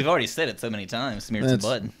 we've already said it so many times. Smeared some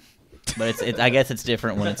That's- butt. But I guess it's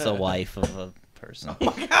different when it's a wife of a person. Oh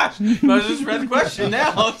my gosh! I just read the question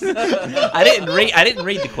now. I didn't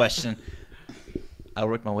read the question. I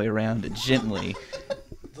worked my way around it gently.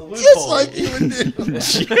 just like you would do.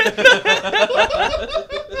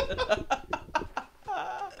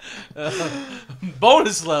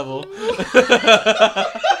 Bonus level.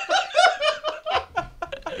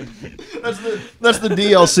 That's the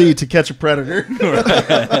DLC to Catch a Predator.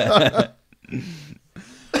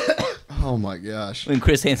 Oh my gosh! When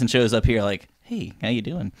Chris Hansen shows up here, like, hey, how you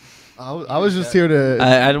doing? I was just here to.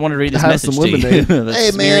 I want to read this Have message some to you. lemonade. The Hey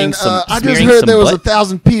man, smearing some- I just smearing heard some there was butt. a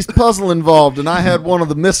 1,000-piece puzzle involved, and I had one of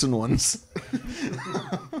the missing ones.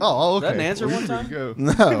 Oh, okay. That an answer Well, one there time? you go.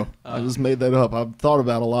 No, I just made that up. I've thought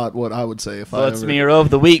about a lot what I would say if I What's ever... me of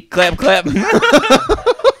the week? Clap, clap.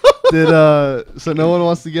 So no one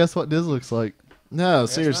wants to guess what Diz looks like. No,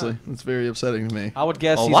 seriously. It's very upsetting to me. I would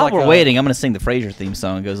guess Well, he's while like we're a- waiting, I'm going to sing the Frasier theme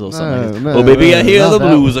song. It goes a little something like this. No, Oh, baby, I hear not the that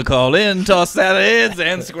blues one. are calling. Tossed salads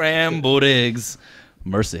and scrambled eggs.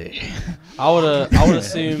 Mercy. I would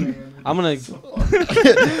assume. I'm gonna.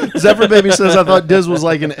 Zephyr Baby says, I thought Diz was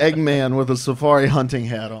like an Eggman with a safari hunting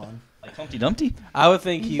hat on. Like Humpty Dumpty? I would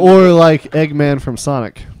think he. Or like Eggman from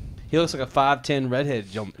Sonic. He looks like a 5'10" redhead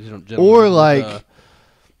gentleman. Or with, like-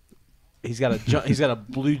 he's got a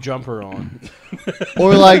blue jumper on.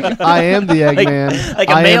 Or like I am the Eggman. like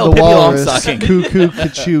a I male am the Pippi walrus. Longstocking. Cuckoo,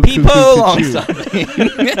 kachoo, Peepo cuckoo, kachoo.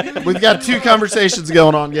 Longstocking. We've got two conversations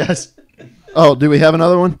going on, guys. Oh, do we have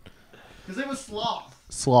another one? Because it was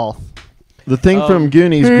Sloth. The thing from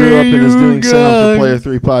Goonies grew up and is doing sound for Player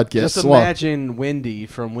 3 podcast. Just Sloth. imagine Wendy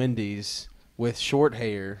from Wendy's with short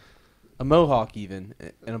hair, a mohawk even,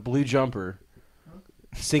 and a blue jumper,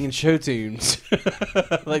 singing show tunes.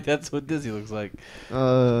 Like that's what Dizzy looks like.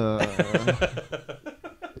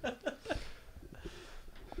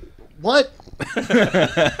 What?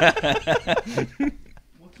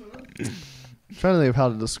 Trying to think of how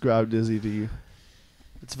to describe Dizzy to you.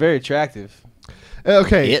 It's very attractive.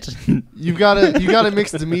 Okay, It. you gotta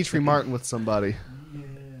mix Dimitri Martin with somebody.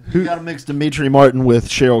 You got to mix Dimitri Martin with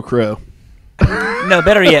Sheryl Crow. No,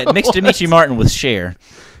 better yet, mix Dimitri Martin with Cher.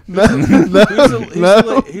 No,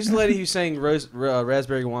 Who's the lady who sang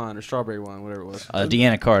raspberry wine or strawberry wine, whatever it was?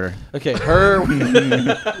 Deanna Carter. Okay, her.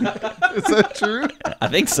 Is that true? I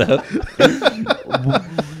think so.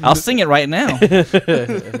 I'll sing it right now.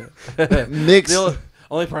 Mix. The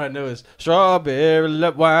only part I know is strawberry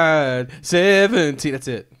wine 17. That's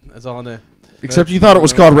it. That's all I know. Except you thought it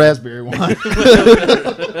was called raspberry wine.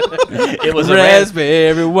 It was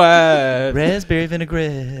raspberry wine. raspberry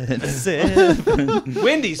vinaigrette.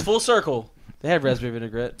 Wendy's full circle. They have raspberry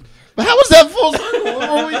vinaigrette. How was that full circle?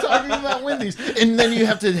 What were we talking about Wendy's? And then you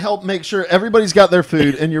have to help make sure everybody's got their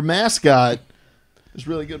food, and your mascot is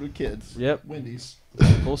really good with kids. Yep, Wendy's.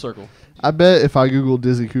 full circle. I bet if I Google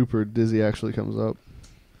Dizzy Cooper, Dizzy actually comes up.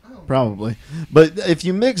 Probably. But if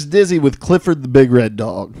you mix Dizzy with Clifford the Big Red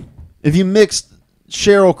Dog, if you mix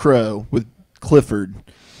Sheryl Crow with Clifford,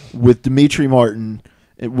 with Dimitri Martin,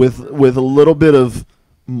 with a little bit of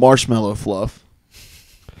marshmallow fluff,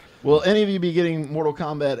 will any of you be getting Mortal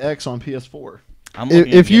Kombat X on PS4? I'm If-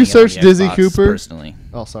 looking at if you getting it on search the Dizzy Xbox Cooper- personally.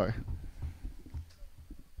 Oh, sorry.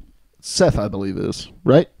 Seth, I believe, is,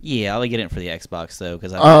 right? Yeah, I'll get it for the Xbox though,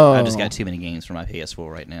 because Oh. I've just got too many games for my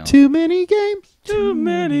PS4 right now. Too many games. Too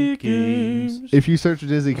many games. If you search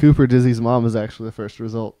Dizzy Cooper, Dizzy's mom is actually the first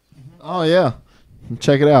result. Oh, yeah.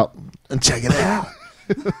 Check it out. And check it out.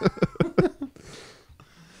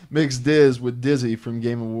 Mix Diz with Dizzy from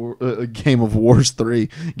Game of Wars 3.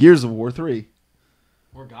 Gears of War 3.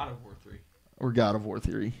 Or God of War 3. Or God of War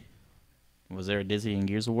 3. Was there a Dizzy in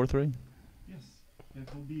Gears of War 3? Yes.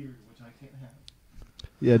 It's a beard, which I can't have.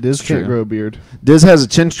 Yeah, Diz It's can't true. grow a beard. Diz has a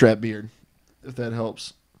chin strap beard, if that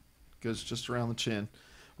helps. Goes just around the chin.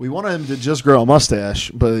 We wanted him to just grow a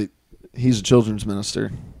mustache, but he's a children's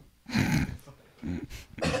minister. I'm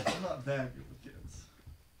not that good with kids.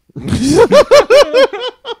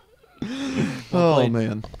 Well Oh, played.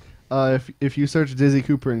 man. If you search Dizzy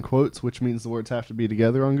Cooper in quotes, which means the words have to be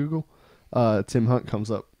together on Google, Tim Hunt comes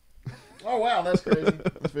up. Oh, wow. That's crazy.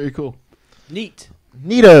 That's very cool. Neat.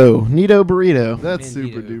 Neato burrito. That's Bandito.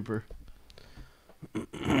 super duper.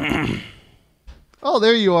 Oh,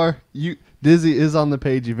 there you are. Dizzy is on the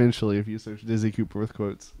page eventually if you search Dizzy Cooper with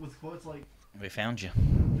quotes. With quotes like We found you.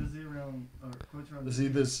 Dizzy around, or quotes around. Is he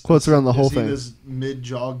this? Quotes around the whole is he thing. this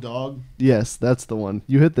mid-jog dog? Yes, that's the one.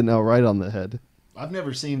 You hit the nail right on the head. I've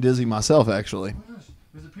never seen Dizzy myself, actually. Oh my gosh,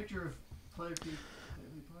 there's a picture of Player 3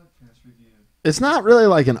 podcast review. It's not really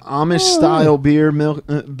like an Amish-style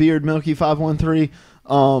beard, Milky 513.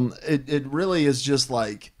 It really is just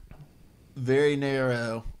like very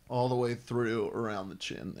narrow all the way through around the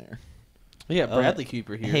chin there. We got Bradley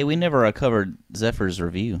Cooper here. Hey, we never covered Zephyr's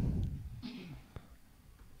review.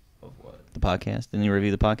 Of what? The podcast. Didn't you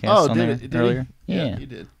review the podcast on there did earlier? he? Yeah. he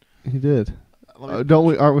did. He did. Let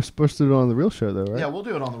me- Aren't we supposed to do it on the real show though, right? Yeah, we'll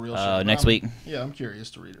do it on the real show. Next week. Yeah, I'm curious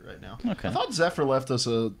to read it right now. Okay. I thought Zephyr left us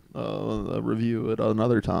a review at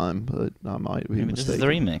another time, but I might be Maybe this is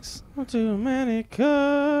mistaken. the remix. Too many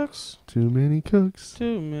cooks. Too many cooks.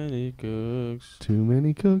 Too many cooks. Too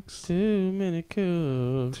many cooks. Too many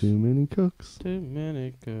cooks. Too many cooks. Too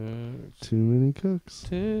many cooks. Too many cooks.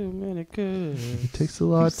 Too many cooks. It takes a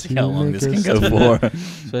lot See to how long make this can us go for.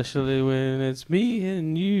 Especially when it's me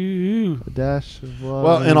and you. a dash of love.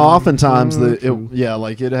 Well, and oftentimes True.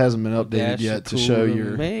 like it hasn't been updated Dash yet of to cool show to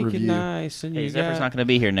your make review. it nice and Hey, you Zephyr's got not going to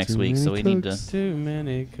be here next too week, so we many need to. cooks. too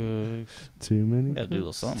many cooks. Too many Gotta do a little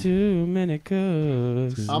cooks. something. Too many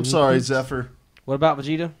cooks. I'm sorry, Zephyr. What about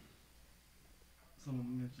Vegeta?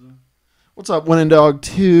 What's up, Winning Dog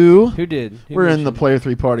 2? Who did? Who We're in the mentioned? Player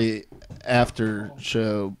 3 Party after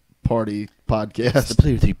show party podcast.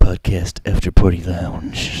 Player 3 Podcast After Party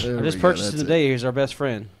Lounge. There I just we go, purchased it that's today. He's our best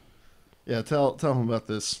friend. Yeah, tell him about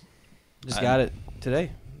this. Just I- got it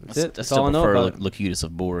today. That's it. I That's still all I know prefer about it. Locutus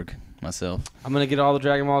of Borg myself. I'm gonna get all the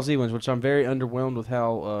Dragon Ball Z ones, which I'm very underwhelmed with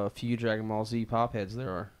how few Dragon Ball Z pop heads there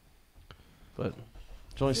are. But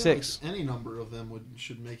it's only 6. Any number of them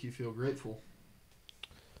should make you feel grateful.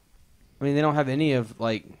 I mean, they don't have any of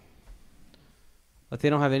like they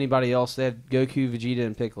don't have anybody else. They have Goku, Vegeta,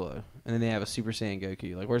 and Piccolo, and then they have a Super Saiyan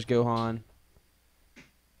Goku. Like, where's Gohan?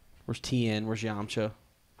 Where's Tien? Where's Yamcha?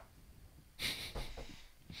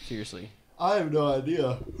 Seriously. I have no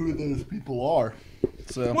idea who those people are.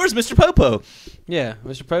 So Where's Mr. Popo? Yeah,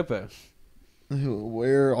 Mr. Popo.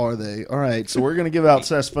 where are they? All right, so we're gonna give out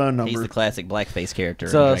Seth's phone He's number. the classic blackface character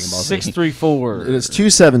It's in Dragon Ball Z. 634. It is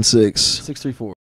 276 634.